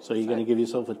work. So you're going to give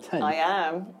yourself a 10? I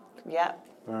am, yeah.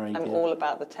 Very I'm good. all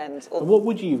about the 10s. And what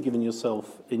would you have given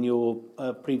yourself in your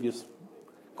previous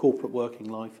corporate working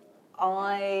life?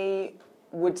 I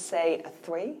would say a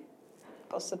 3,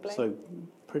 possibly. So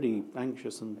pretty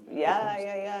anxious and...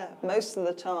 Yeah. Most of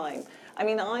the time. I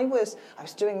mean, I was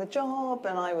doing the job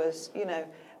and I was, you know,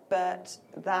 but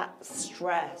that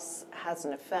stress has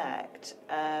an effect.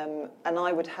 And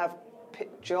I would have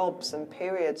jobs and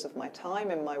periods of my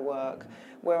time in my work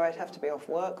where I'd have to be off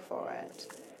work for it.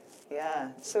 Yeah.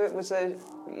 So it was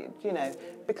you know,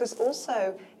 because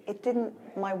also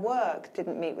my work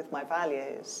didn't meet with my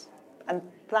values. And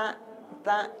that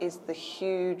is the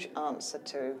huge answer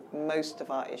to most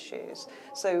of our issues.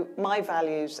 So my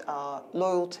values are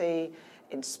loyalty,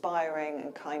 inspiring,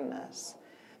 and kindness.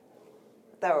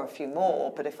 There are a few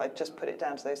more, but if I just put it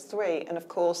down to those 3, and of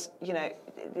course, you know,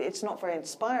 it's not very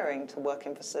inspiring to work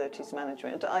in facilities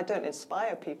management. I don't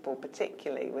inspire people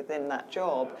particularly within that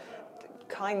job.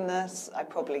 Kindness, I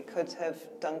probably could have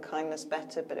done kindness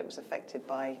better, but it was affected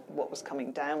by what was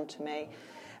coming down to me.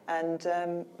 And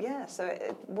so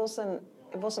it wasn't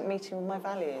meeting with my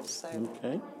values. So.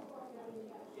 Okay.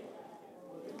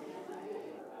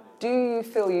 Do you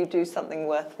feel you do something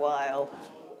worthwhile?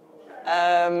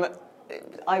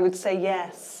 I would say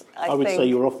yes. I would think say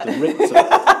you're off the Richter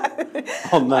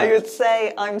on that. I would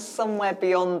say I'm somewhere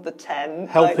beyond the 10.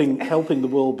 Helping the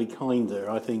world be kinder,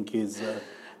 I think, is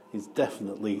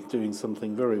definitely doing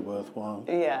something very worthwhile.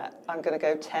 Yeah, I'm going to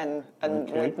go 10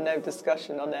 and with no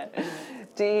discussion on it.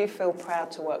 Do you feel proud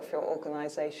to work for your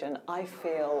organisation? I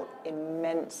feel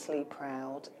immensely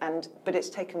proud, but it's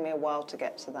taken me a while to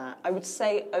get to that. I would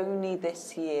say only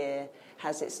this year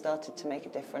has it started to make a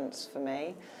difference for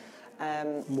me.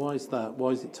 Why is that? Why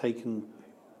has it taken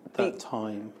that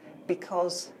time?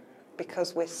 Because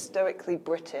we're stoically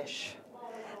British,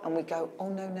 and we go, oh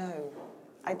no.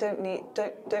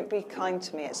 Don't be kind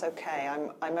to me, it's okay,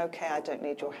 I'm okay, I don't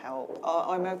need your help. Oh,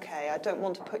 I'm okay, I don't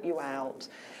want to put you out.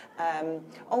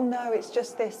 Oh no, it's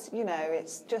just this, you know,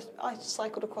 it's just, I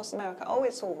cycled across America. Oh,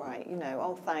 it's all right, you know,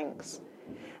 oh, thanks.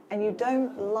 And you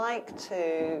don't like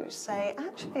to say,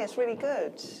 actually, it's really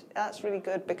good. That's really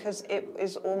good, because it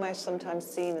is almost sometimes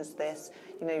seen as this,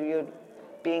 you know, you're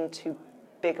being too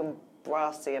big and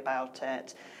brassy about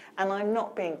it. And I'm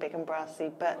not being big and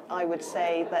brassy, but I would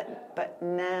say but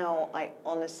now I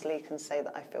honestly can say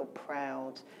that I feel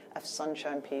proud of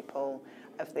Sunshine People,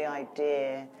 of the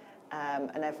idea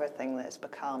and everything that it's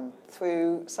become.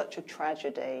 Through such a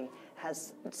tragedy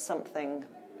has something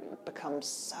become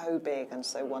so big and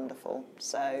so wonderful.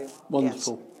 So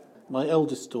wonderful. Yes. My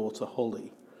eldest daughter,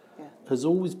 Holly, has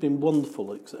always been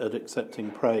wonderful at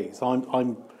accepting praise.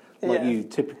 I'm like you,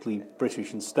 typically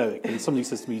British and stoic, and somebody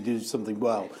says to me, you do something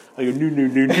well. I go, no,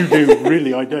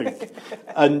 really, I don't.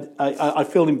 And I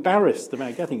feel embarrassed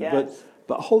about getting it.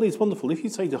 But Holly's wonderful. If you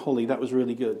say to Holly, that was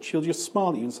really good, she'll just smile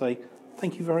at you and say,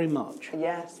 thank you very much.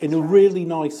 Yes. In a really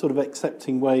nice sort of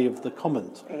accepting way of the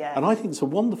comment. Yes. And I think it's a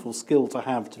wonderful skill to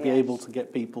have, to be able to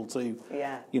get people to,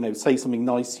 you know, say something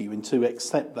nice to you and to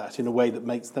accept that in a way that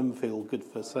makes them feel good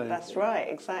for saying. That's right,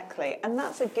 exactly. And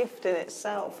that's a gift in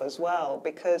itself as well,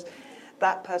 because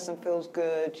that person feels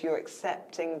good, you're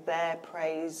accepting their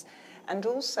praise. And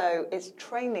also, it's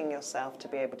training yourself to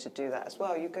be able to do that as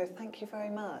well. You go, thank you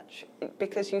very much.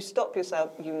 Because you stop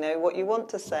yourself, you know what you want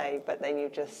to say, but then you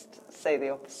just say the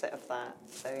opposite of that.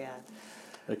 So, yeah.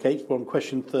 Okay, we're on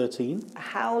question 13.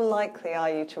 How likely are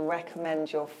you to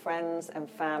recommend your friends and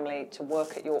family to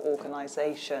work at your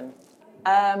organisation?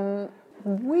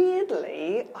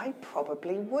 Weirdly, I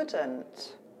probably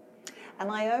wouldn't.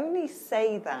 And I only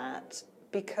say that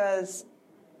because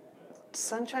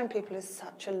Sunshine People is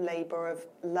such a labour of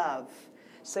love.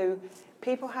 So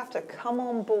people have to come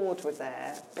on board with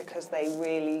it because they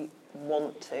really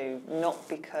want to, not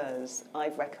because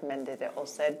I've recommended it or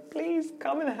said, please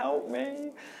come and help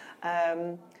me.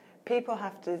 People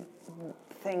have to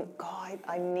think, God,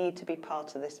 I need to be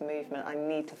part of this movement. I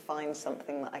need to find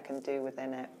something that I can do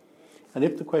within it. And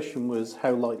if the question was,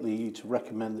 how likely are you to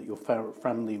recommend that your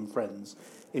family and friends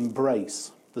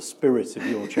embrace the spirit of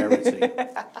your charity?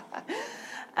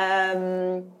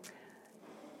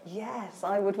 Yes,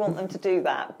 I would want them to do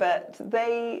that, but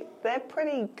they're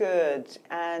pretty good,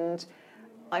 and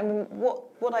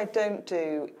what I don't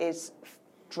do is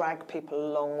drag people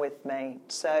along with me.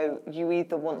 So you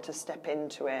either want to step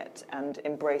into it and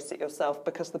embrace it yourself,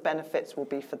 because the benefits will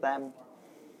be for them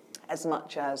as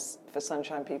much as for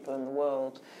Sunshine People in the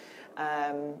world.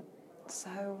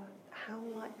 So how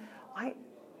I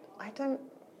don't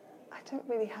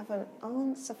really have an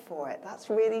answer for it. That's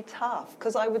really tough,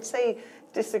 because I would say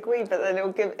disagree, but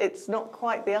then it's not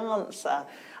quite the answer.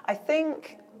 I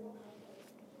think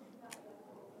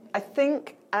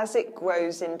as it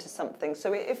grows into something,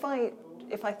 so if I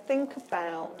think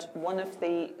about one of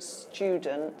the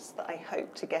students that I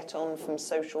hope to get on from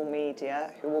social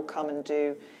media, who will come and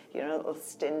do, a little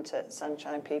stint at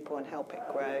Sunshine People and help it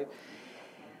grow,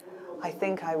 I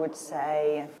think I would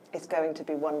say it's going to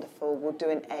be wonderful. We'll do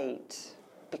an 8,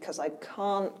 because I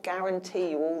can't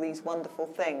guarantee you all these wonderful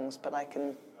things, but I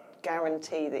can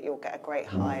guarantee that you'll get a great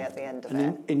high at the end of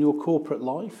it. In your corporate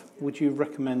life, would you have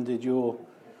recommended your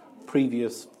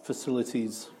previous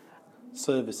facilities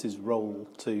services role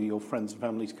to your friends and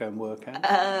family to go and work at?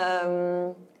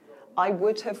 I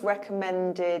would have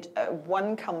recommended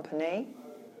one company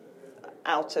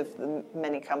out of the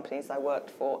many companies I worked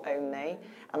for only,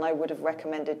 and I would have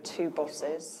recommended 2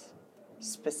 bosses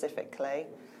specifically.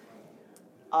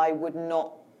 I would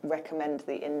not recommend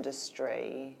the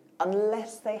industry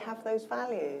unless they have those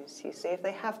values. You see, if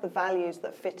they have the values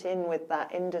that fit in with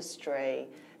that industry,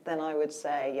 then I would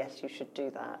say, yes, you should do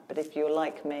that. But if you're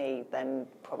like me, then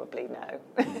probably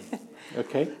no.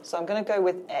 Okay. So I'm going to go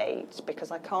with 8, because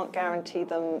I can't guarantee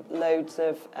them loads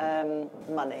of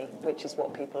money, which is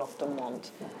what people often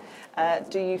want.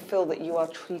 Do you feel that you are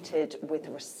treated with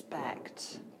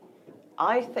respect?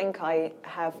 I think I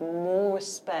have more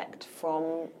respect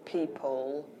from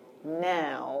people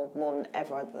now, more than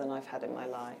ever, than I've had in my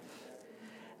life.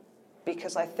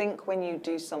 Because I think when you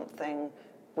do something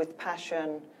with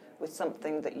passion, with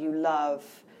something that you love,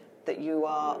 that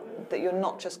you're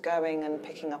not just going and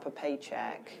picking up a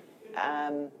paycheck,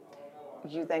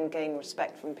 you then gain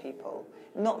respect from people.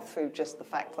 Not through just the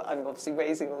fact that I'm obviously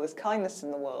raising all this kindness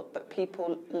in the world, but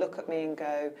people look at me and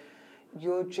go,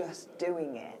 you're just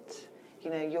doing it.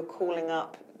 You're calling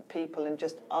up people and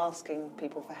just asking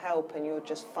people for help, and you're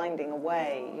just finding a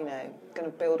way,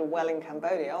 going to build a well in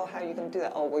Cambodia. Oh, how are you going to do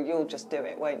that? Oh, well, you'll just do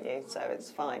it, won't you? So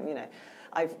it's fine,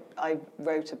 I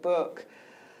wrote a book,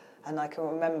 and I can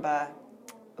remember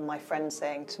my friend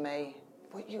saying to me,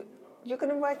 "What, you're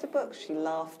going to write a book?" She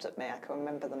laughed at me. I can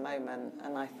remember the moment,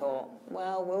 and I thought,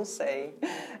 well, we'll see.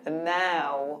 And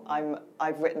now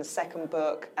I've written a second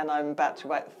book, and I'm about to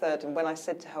write the third. And when I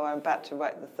said to her I'm about to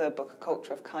write the third book, A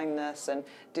Culture of Kindness, and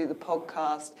do the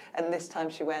podcast, and this time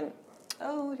she went,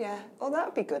 "Oh yeah, well that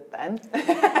would be good then."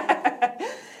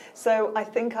 So I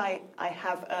think I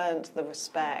have earned the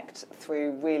respect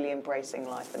through really embracing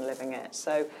life and living it.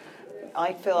 So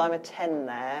I feel I'm a 10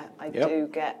 there. I do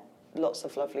get lots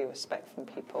of lovely respect from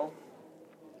people.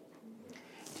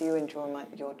 Do you enjoy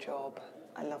your job?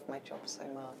 I love my job so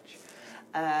much.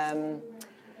 I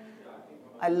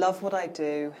love what I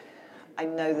do. I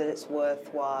know that it's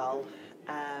worthwhile,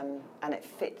 and it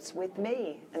fits with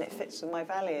me, and it fits with my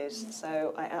values.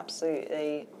 So I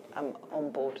absolutely am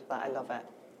on board with that. I love it.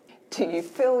 Do you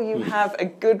feel you have a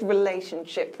good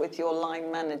relationship with your line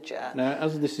manager? Now,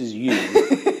 as this is you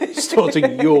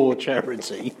starting your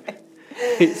charity,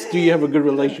 do you have a good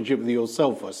relationship with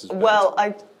yourself, I suspect? Well,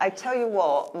 I tell you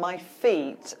what, my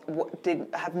feet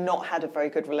have not had a very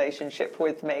good relationship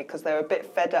with me, because they're a bit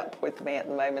fed up with me at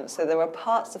the moment. So there are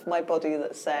parts of my body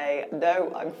that say,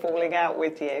 no, I'm falling out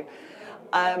with you.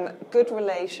 Good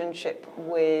relationship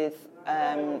with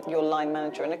your line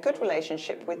manager, and a good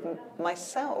relationship with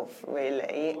myself,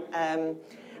 really.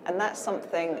 And that's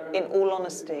something, in all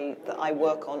honesty, that I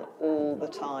work on all the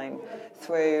time,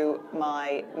 through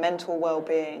my mental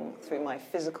well-being, through my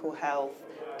physical health,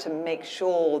 to make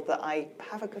sure that I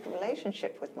have a good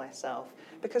relationship with myself.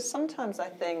 Because sometimes I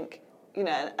think,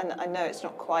 and I know it's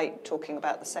not quite talking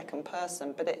about the second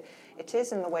person, but it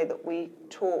is in the way that we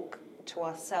talk to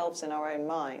ourselves in our own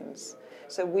minds.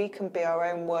 So we can be our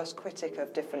own worst critic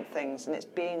of different things, and it's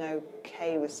being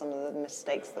okay with some of the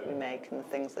mistakes that we make and the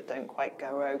things that don't quite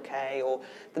go okay, or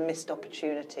the missed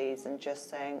opportunities, and just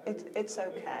saying, it's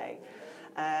okay.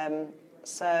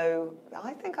 So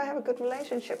I think I have a good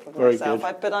relationship with myself,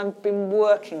 but I've been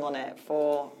working on it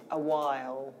for a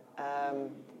while,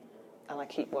 and I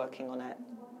keep working on it.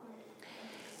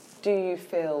 Do you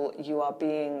feel you are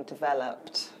being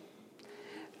developed?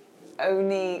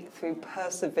 Only through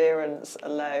perseverance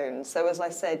alone. So as I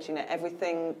said,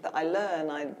 everything that I learn,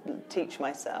 I teach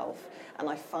myself. and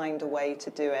I find a way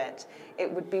to do it.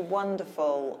 It would be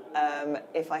wonderful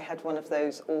if I had one of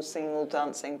those all singing, all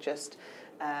dancing, just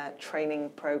training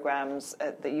programs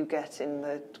that you get in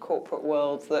the corporate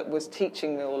world that was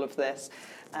teaching me all of this.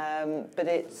 But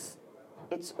it's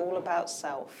all about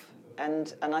self.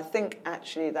 And I think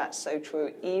actually that's so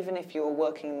true. Even if you're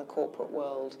working in the corporate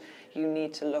world, you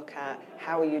need to look at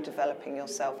how are you developing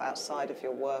yourself outside of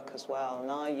your work as well. And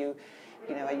are you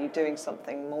doing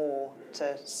something more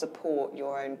to support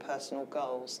your own personal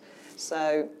goals?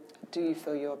 So do you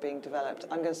feel you're being developed?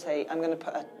 I'm going to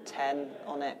put a 10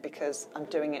 on it because I'm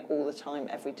doing it all the time,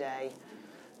 every day,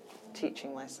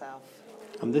 teaching myself.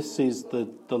 And this is the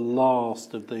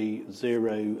last of the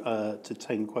 0 to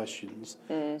 10 questions.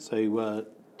 So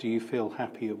do you feel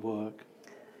happy at work?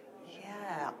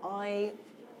 Yeah, I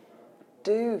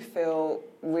do feel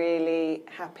really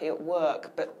happy at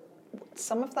work, but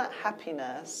some of that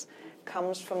happiness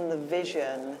comes from the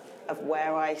vision of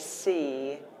where I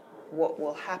see what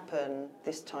will happen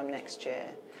this time next year.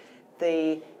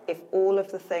 If all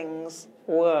of the things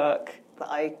work that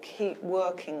I keep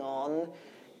working on,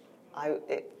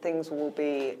 things will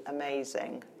be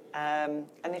amazing. And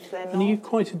if they're not... And are you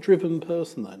quite a driven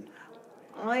person then?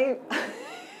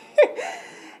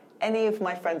 Any of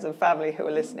my friends and family who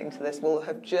are listening to this will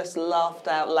have just laughed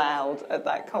out loud at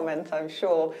that comment, I'm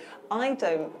sure. I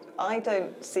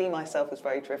don't see myself as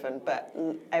very driven, but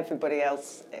everybody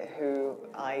else who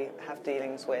I have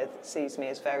dealings with sees me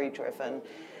as very driven,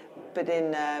 but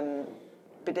in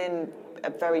a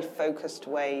very focused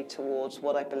way towards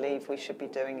what I believe we should be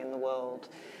doing in the world.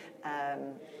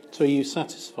 So are you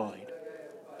satisfied?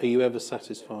 Are you ever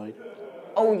satisfied?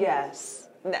 Oh, yes.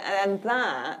 And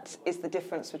that is the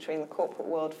difference between the corporate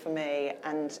world for me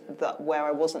and where I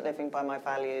wasn't living by my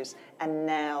values and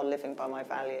now living by my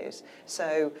values.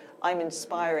 So I'm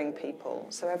inspiring people.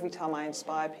 So every time I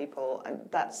inspire people, and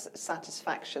that's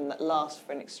satisfaction that lasts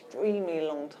for an extremely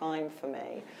long time for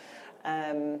me.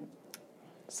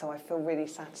 So I feel really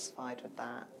satisfied with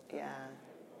that.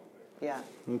 Yeah.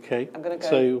 Okay. I'm going to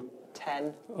go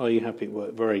 10. Are you happy at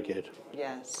work? Very good.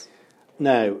 Yes.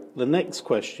 Now, the next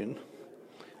question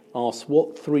asks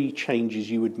what 3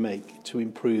 changes you would make to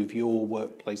improve your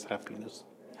workplace happiness.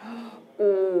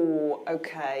 Oh,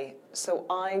 okay. So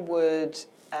I would...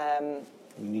 you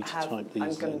need to type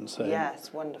these in. So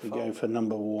yes, wonderful. We go for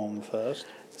number 1 first.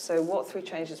 So what 3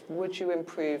 changes would you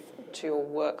improve to your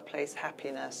workplace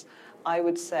happiness? I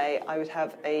would say I would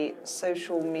have a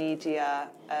social media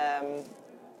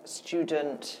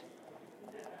student...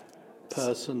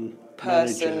 Person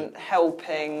manager.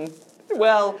 Helping...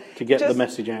 Well, to get the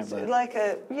message out there. Like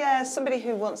somebody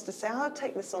who wants to say, I'll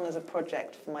take this on as a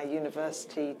project for my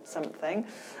university something,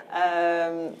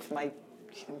 for my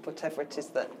whatever it is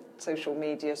that social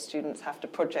media students have to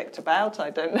project about. I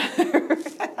don't know.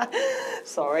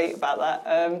 Sorry about that.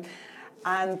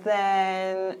 And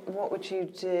then what would you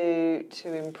do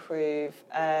to improve?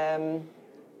 I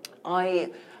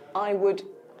would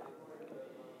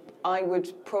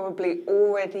probably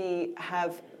already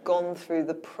have gone through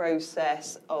the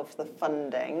process of the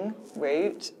funding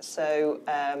route. So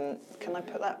can I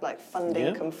put that like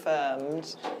funding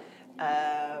confirmed?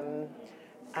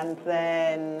 And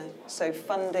then, so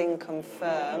funding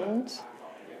confirmed.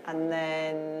 And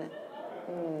then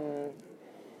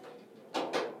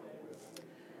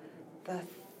the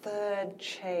third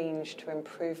change to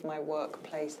improve my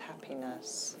workplace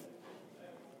happiness.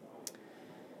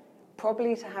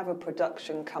 Probably to have a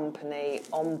production company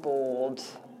on board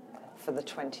for the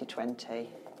 2020.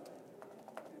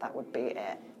 That would be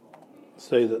it.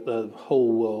 So that the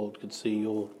whole world could see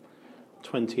your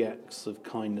 20 acts of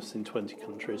kindness in 20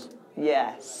 countries.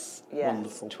 Yes.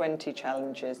 Wonderful. 20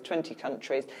 challenges, 20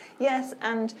 countries. Yes,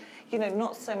 and,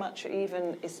 not so much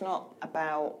even, it's not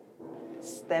about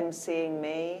them seeing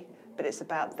me, but it's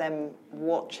about them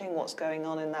watching what's going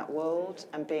on in that world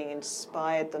and being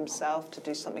inspired themselves to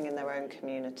do something in their own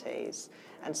communities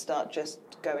and start just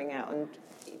going out, and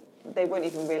they won't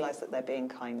even realise that they're being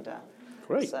kinder.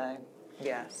 Great. So,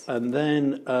 yes. And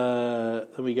then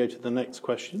we go to the next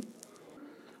question.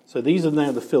 So these are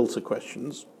now the filter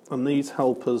questions, and these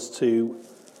help us to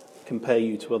compare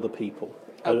you to other people.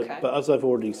 Okay. But as I've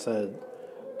already said,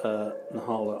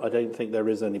 Nahala, I don't think there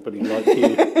is anybody like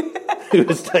you who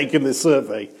has taken this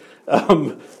survey.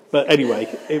 But anyway,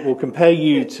 it will compare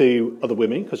you to other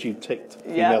women, because you've ticked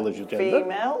female as your gender.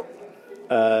 Female.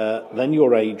 Then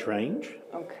your age range.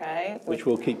 Okay. Which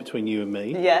we'll keep between you and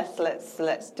me. Yes,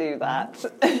 let's do that,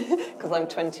 because I'm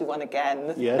 21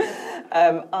 again. Yes.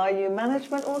 Are you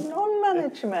management or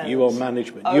non-management? You are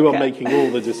management. Okay. You are making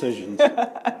all the decisions.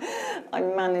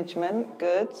 I'm management,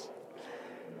 good.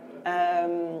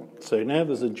 So now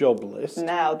there's a job list.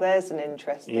 Now there's an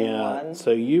interesting one.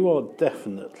 So you are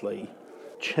definitely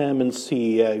chairman,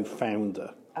 CEO,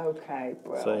 founder. Okay,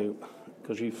 bro. So,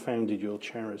 because you founded your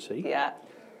charity. Yeah.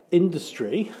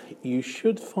 Industry, you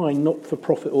should find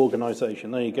not-for-profit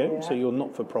organisation. There you go. Yeah. So you're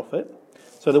not-for-profit.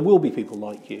 So there will be people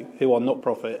like you who are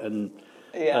not-profit and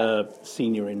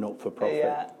senior in not-for-profit.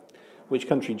 Yeah. Which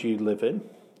country do you live in?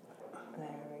 There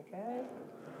we go.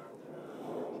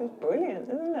 This is brilliant,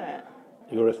 isn't it?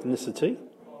 Your ethnicity,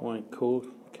 white,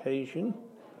 Caucasian.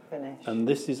 Finish. And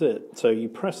this is it. So you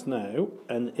press now,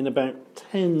 and in about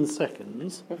 10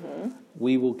 seconds,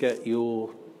 we will get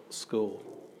your score.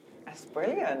 That's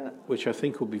brilliant. Which I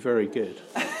think will be very good.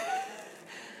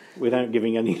 Without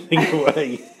giving anything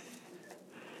away.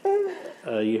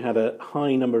 You had a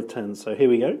high number of 10s, so here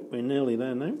we go. We're nearly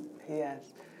there now.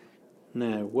 Yes.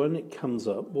 Now, when it comes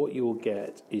up, what you'll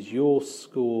get is your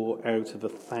score out of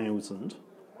 1,000,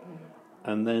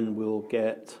 and then we'll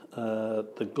get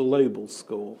the global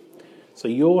score. So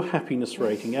your happiness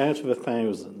rating out of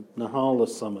 1,000, Nahala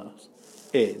Summers,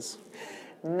 is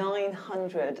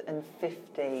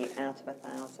 950 out of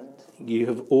 1,000. You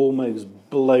have almost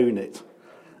blown it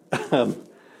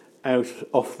out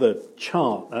off the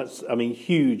chart. That's,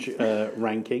 huge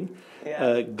ranking.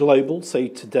 Yeah. Global, so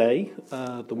today,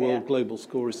 the world global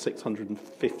score is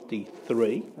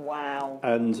 653. Wow.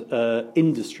 And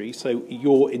industry, so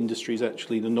your industry is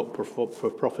actually the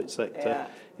not-for-profit sector,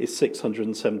 is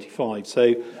 675.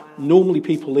 So normally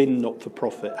people in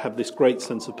not-for-profit have this great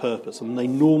sense of purpose, and they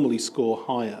normally score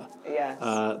higher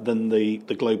than the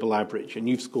global average, and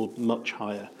you've scored much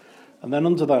higher. And then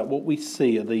under that, what we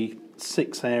see are the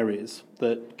 6 areas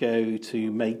that go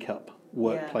to make up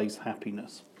workplace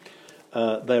happiness.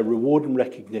 They're reward and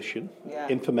recognition,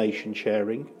 information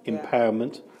sharing,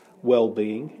 empowerment,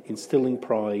 well-being, instilling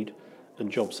pride,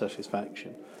 and job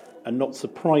satisfaction. And not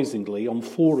surprisingly, on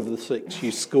 4 of the 6,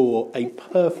 you score a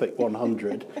perfect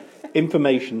 100.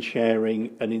 Information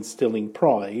sharing and instilling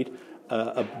pride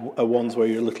are ones where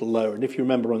you're a little lower. And if you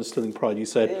remember on instilling pride, you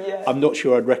said, I'm not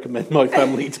sure I'd recommend my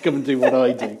family to come and do what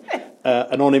I do.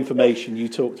 And on information, you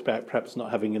talked about perhaps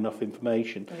not having enough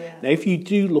information. Now, if you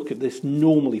do look at this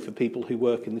normally for people who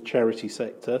work in the charity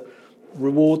sector,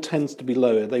 reward tends to be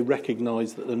lower. They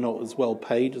recognise that they're not as well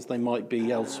paid as they might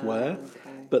be elsewhere.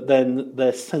 But then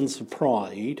their sense of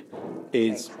pride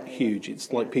is huge.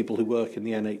 It's like people who work in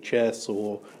the NHS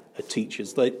or are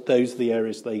teachers. Those are the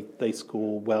areas they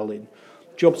score well in.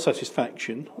 Job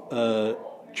satisfaction,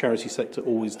 charity sector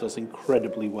always does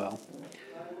incredibly well.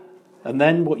 And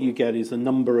then what you get is a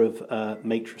number of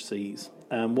matrices.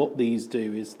 And what these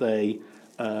do is they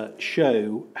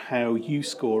show how you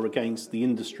score against the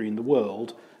industry in the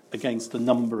world against a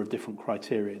number of different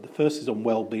criteria. The first is on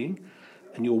well-being.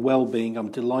 And your well-being, I'm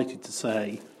delighted to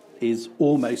say, is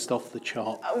almost off the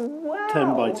chart. Oh, wow.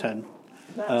 10 by 10.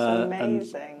 That's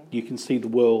amazing. And you can see the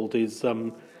world is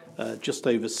just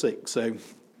over 6. So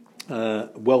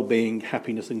well-being,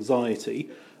 happiness, anxiety,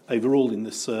 overall in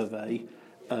this survey,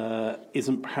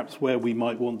 isn't perhaps where we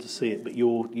might want to see it, but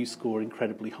you score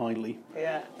incredibly highly.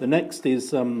 Yeah. The next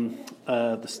is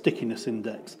the stickiness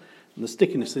index. And the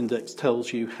stickiness index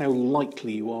tells you how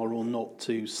likely you are or not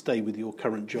to stay with your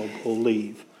current job or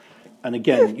leave. And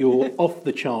again, you're off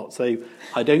the chart, so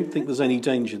I don't think there's any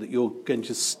danger that you're going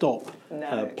to stop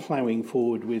ploughing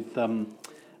forward with all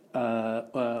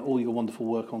your wonderful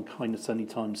work on kindness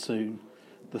anytime soon.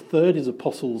 The third is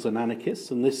apostles and anarchists,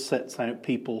 and this sets out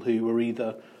people who are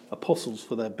either apostles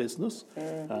for their business,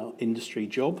 industry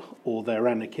job, or they're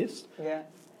anarchists. Yeah.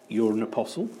 You're an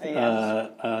apostle,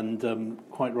 and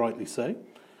quite rightly so.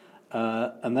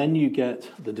 And then you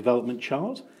get the development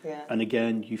chart, and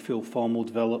again, you feel far more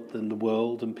developed than the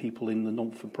world and people in the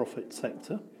not-for-profit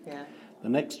sector. Yeah. The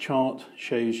next chart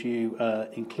shows you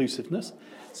inclusiveness,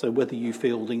 so whether you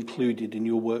feel included in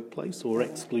your workplace or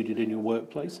excluded in your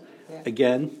workplace. Yeah.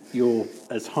 Again, you're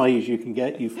as high as you can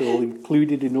get, you feel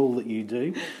included in all that you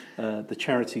do. The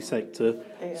charity sector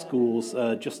scores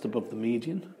just above the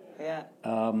median. Yeah.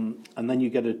 And then you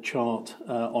get a chart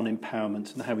on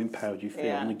empowerment and how empowered you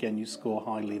feel, and again you score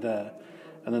highly there.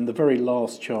 And then the very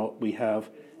last chart we have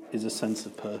is a sense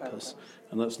of purpose,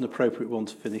 and that's an appropriate one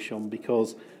to finish on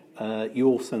because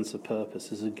your sense of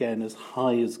purpose is again as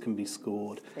high as can be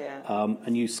scored,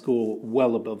 and you score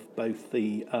well above both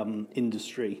the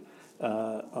industry,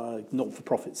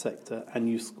 not-for-profit sector, and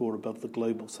you score above the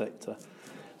global sector.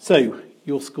 So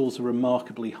your scores are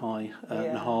remarkably high,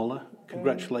 Nahala.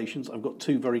 Congratulations. I've got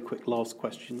 2 very quick last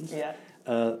questions. Yeah.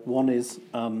 One is,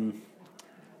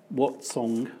 what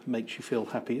song makes you feel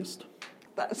happiest?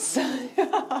 That's a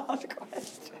hard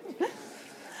question.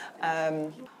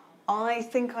 I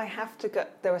think I have to go.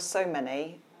 There are so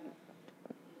many.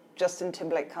 Justin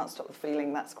Timberlake, Can't Stop the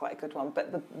Feeling, that's quite a good one.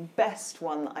 But the best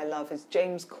one that I love is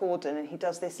James Corden, and he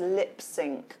does this lip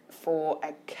sync for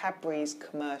a Cadbury's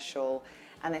commercial,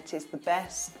 and it is the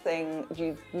best thing.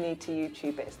 You need to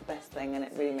YouTube it, it's the best thing, and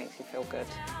it really makes you feel good.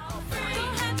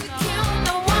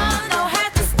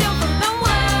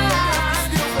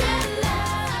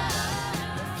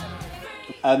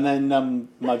 And then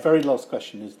my very last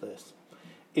question is this.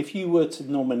 If you were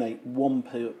to nominate one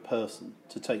person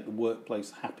to take the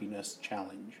Workplace Happiness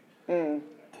Challenge,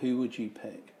 who would you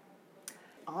pick?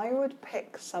 I would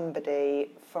pick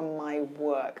somebody from my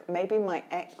work, maybe my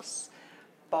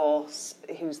ex-boss,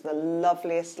 who's the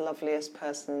loveliest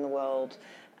person in the world,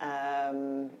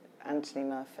 Anthony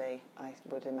Murphy, I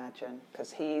would imagine,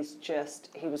 because he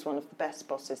was one of the best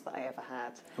bosses that I ever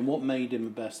had. And what made him a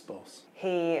best boss?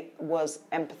 He was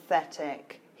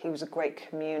empathetic. He was a great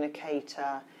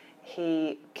communicator.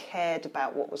 He cared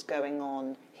about what was going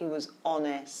on. He was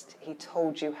honest. He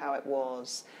told you how it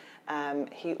was.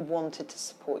 He wanted to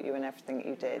support you in everything that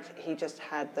you did. He just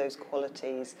had those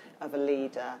qualities of a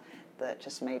leader that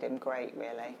just made him great,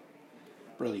 really.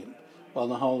 Brilliant. Well,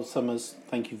 Nahal Summers,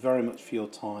 thank you very much for your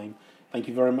time. Thank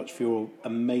you very much for your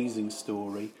amazing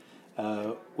story.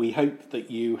 We hope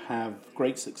that you have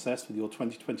great success with your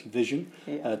 2020 vision,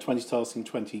 20 tasks in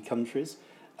 20 countries.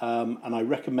 And I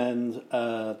recommend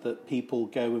that people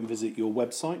go and visit your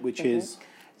website, which is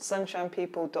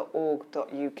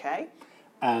sunshinepeople.org.uk.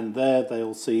 And there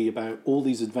they'll see about all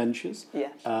these adventures.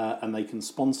 Yes. And they can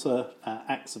sponsor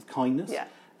acts of kindness. Yeah.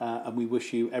 And we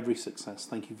wish you every success.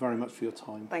 Thank you very much for your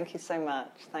time. Thank you so much.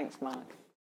 Thanks, Mark.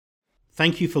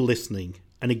 Thank you for listening.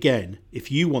 And again, if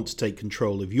you want to take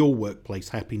control of your workplace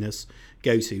happiness,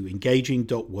 go to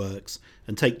engaging.works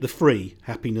and take the free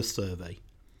happiness survey.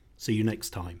 See you next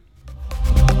time.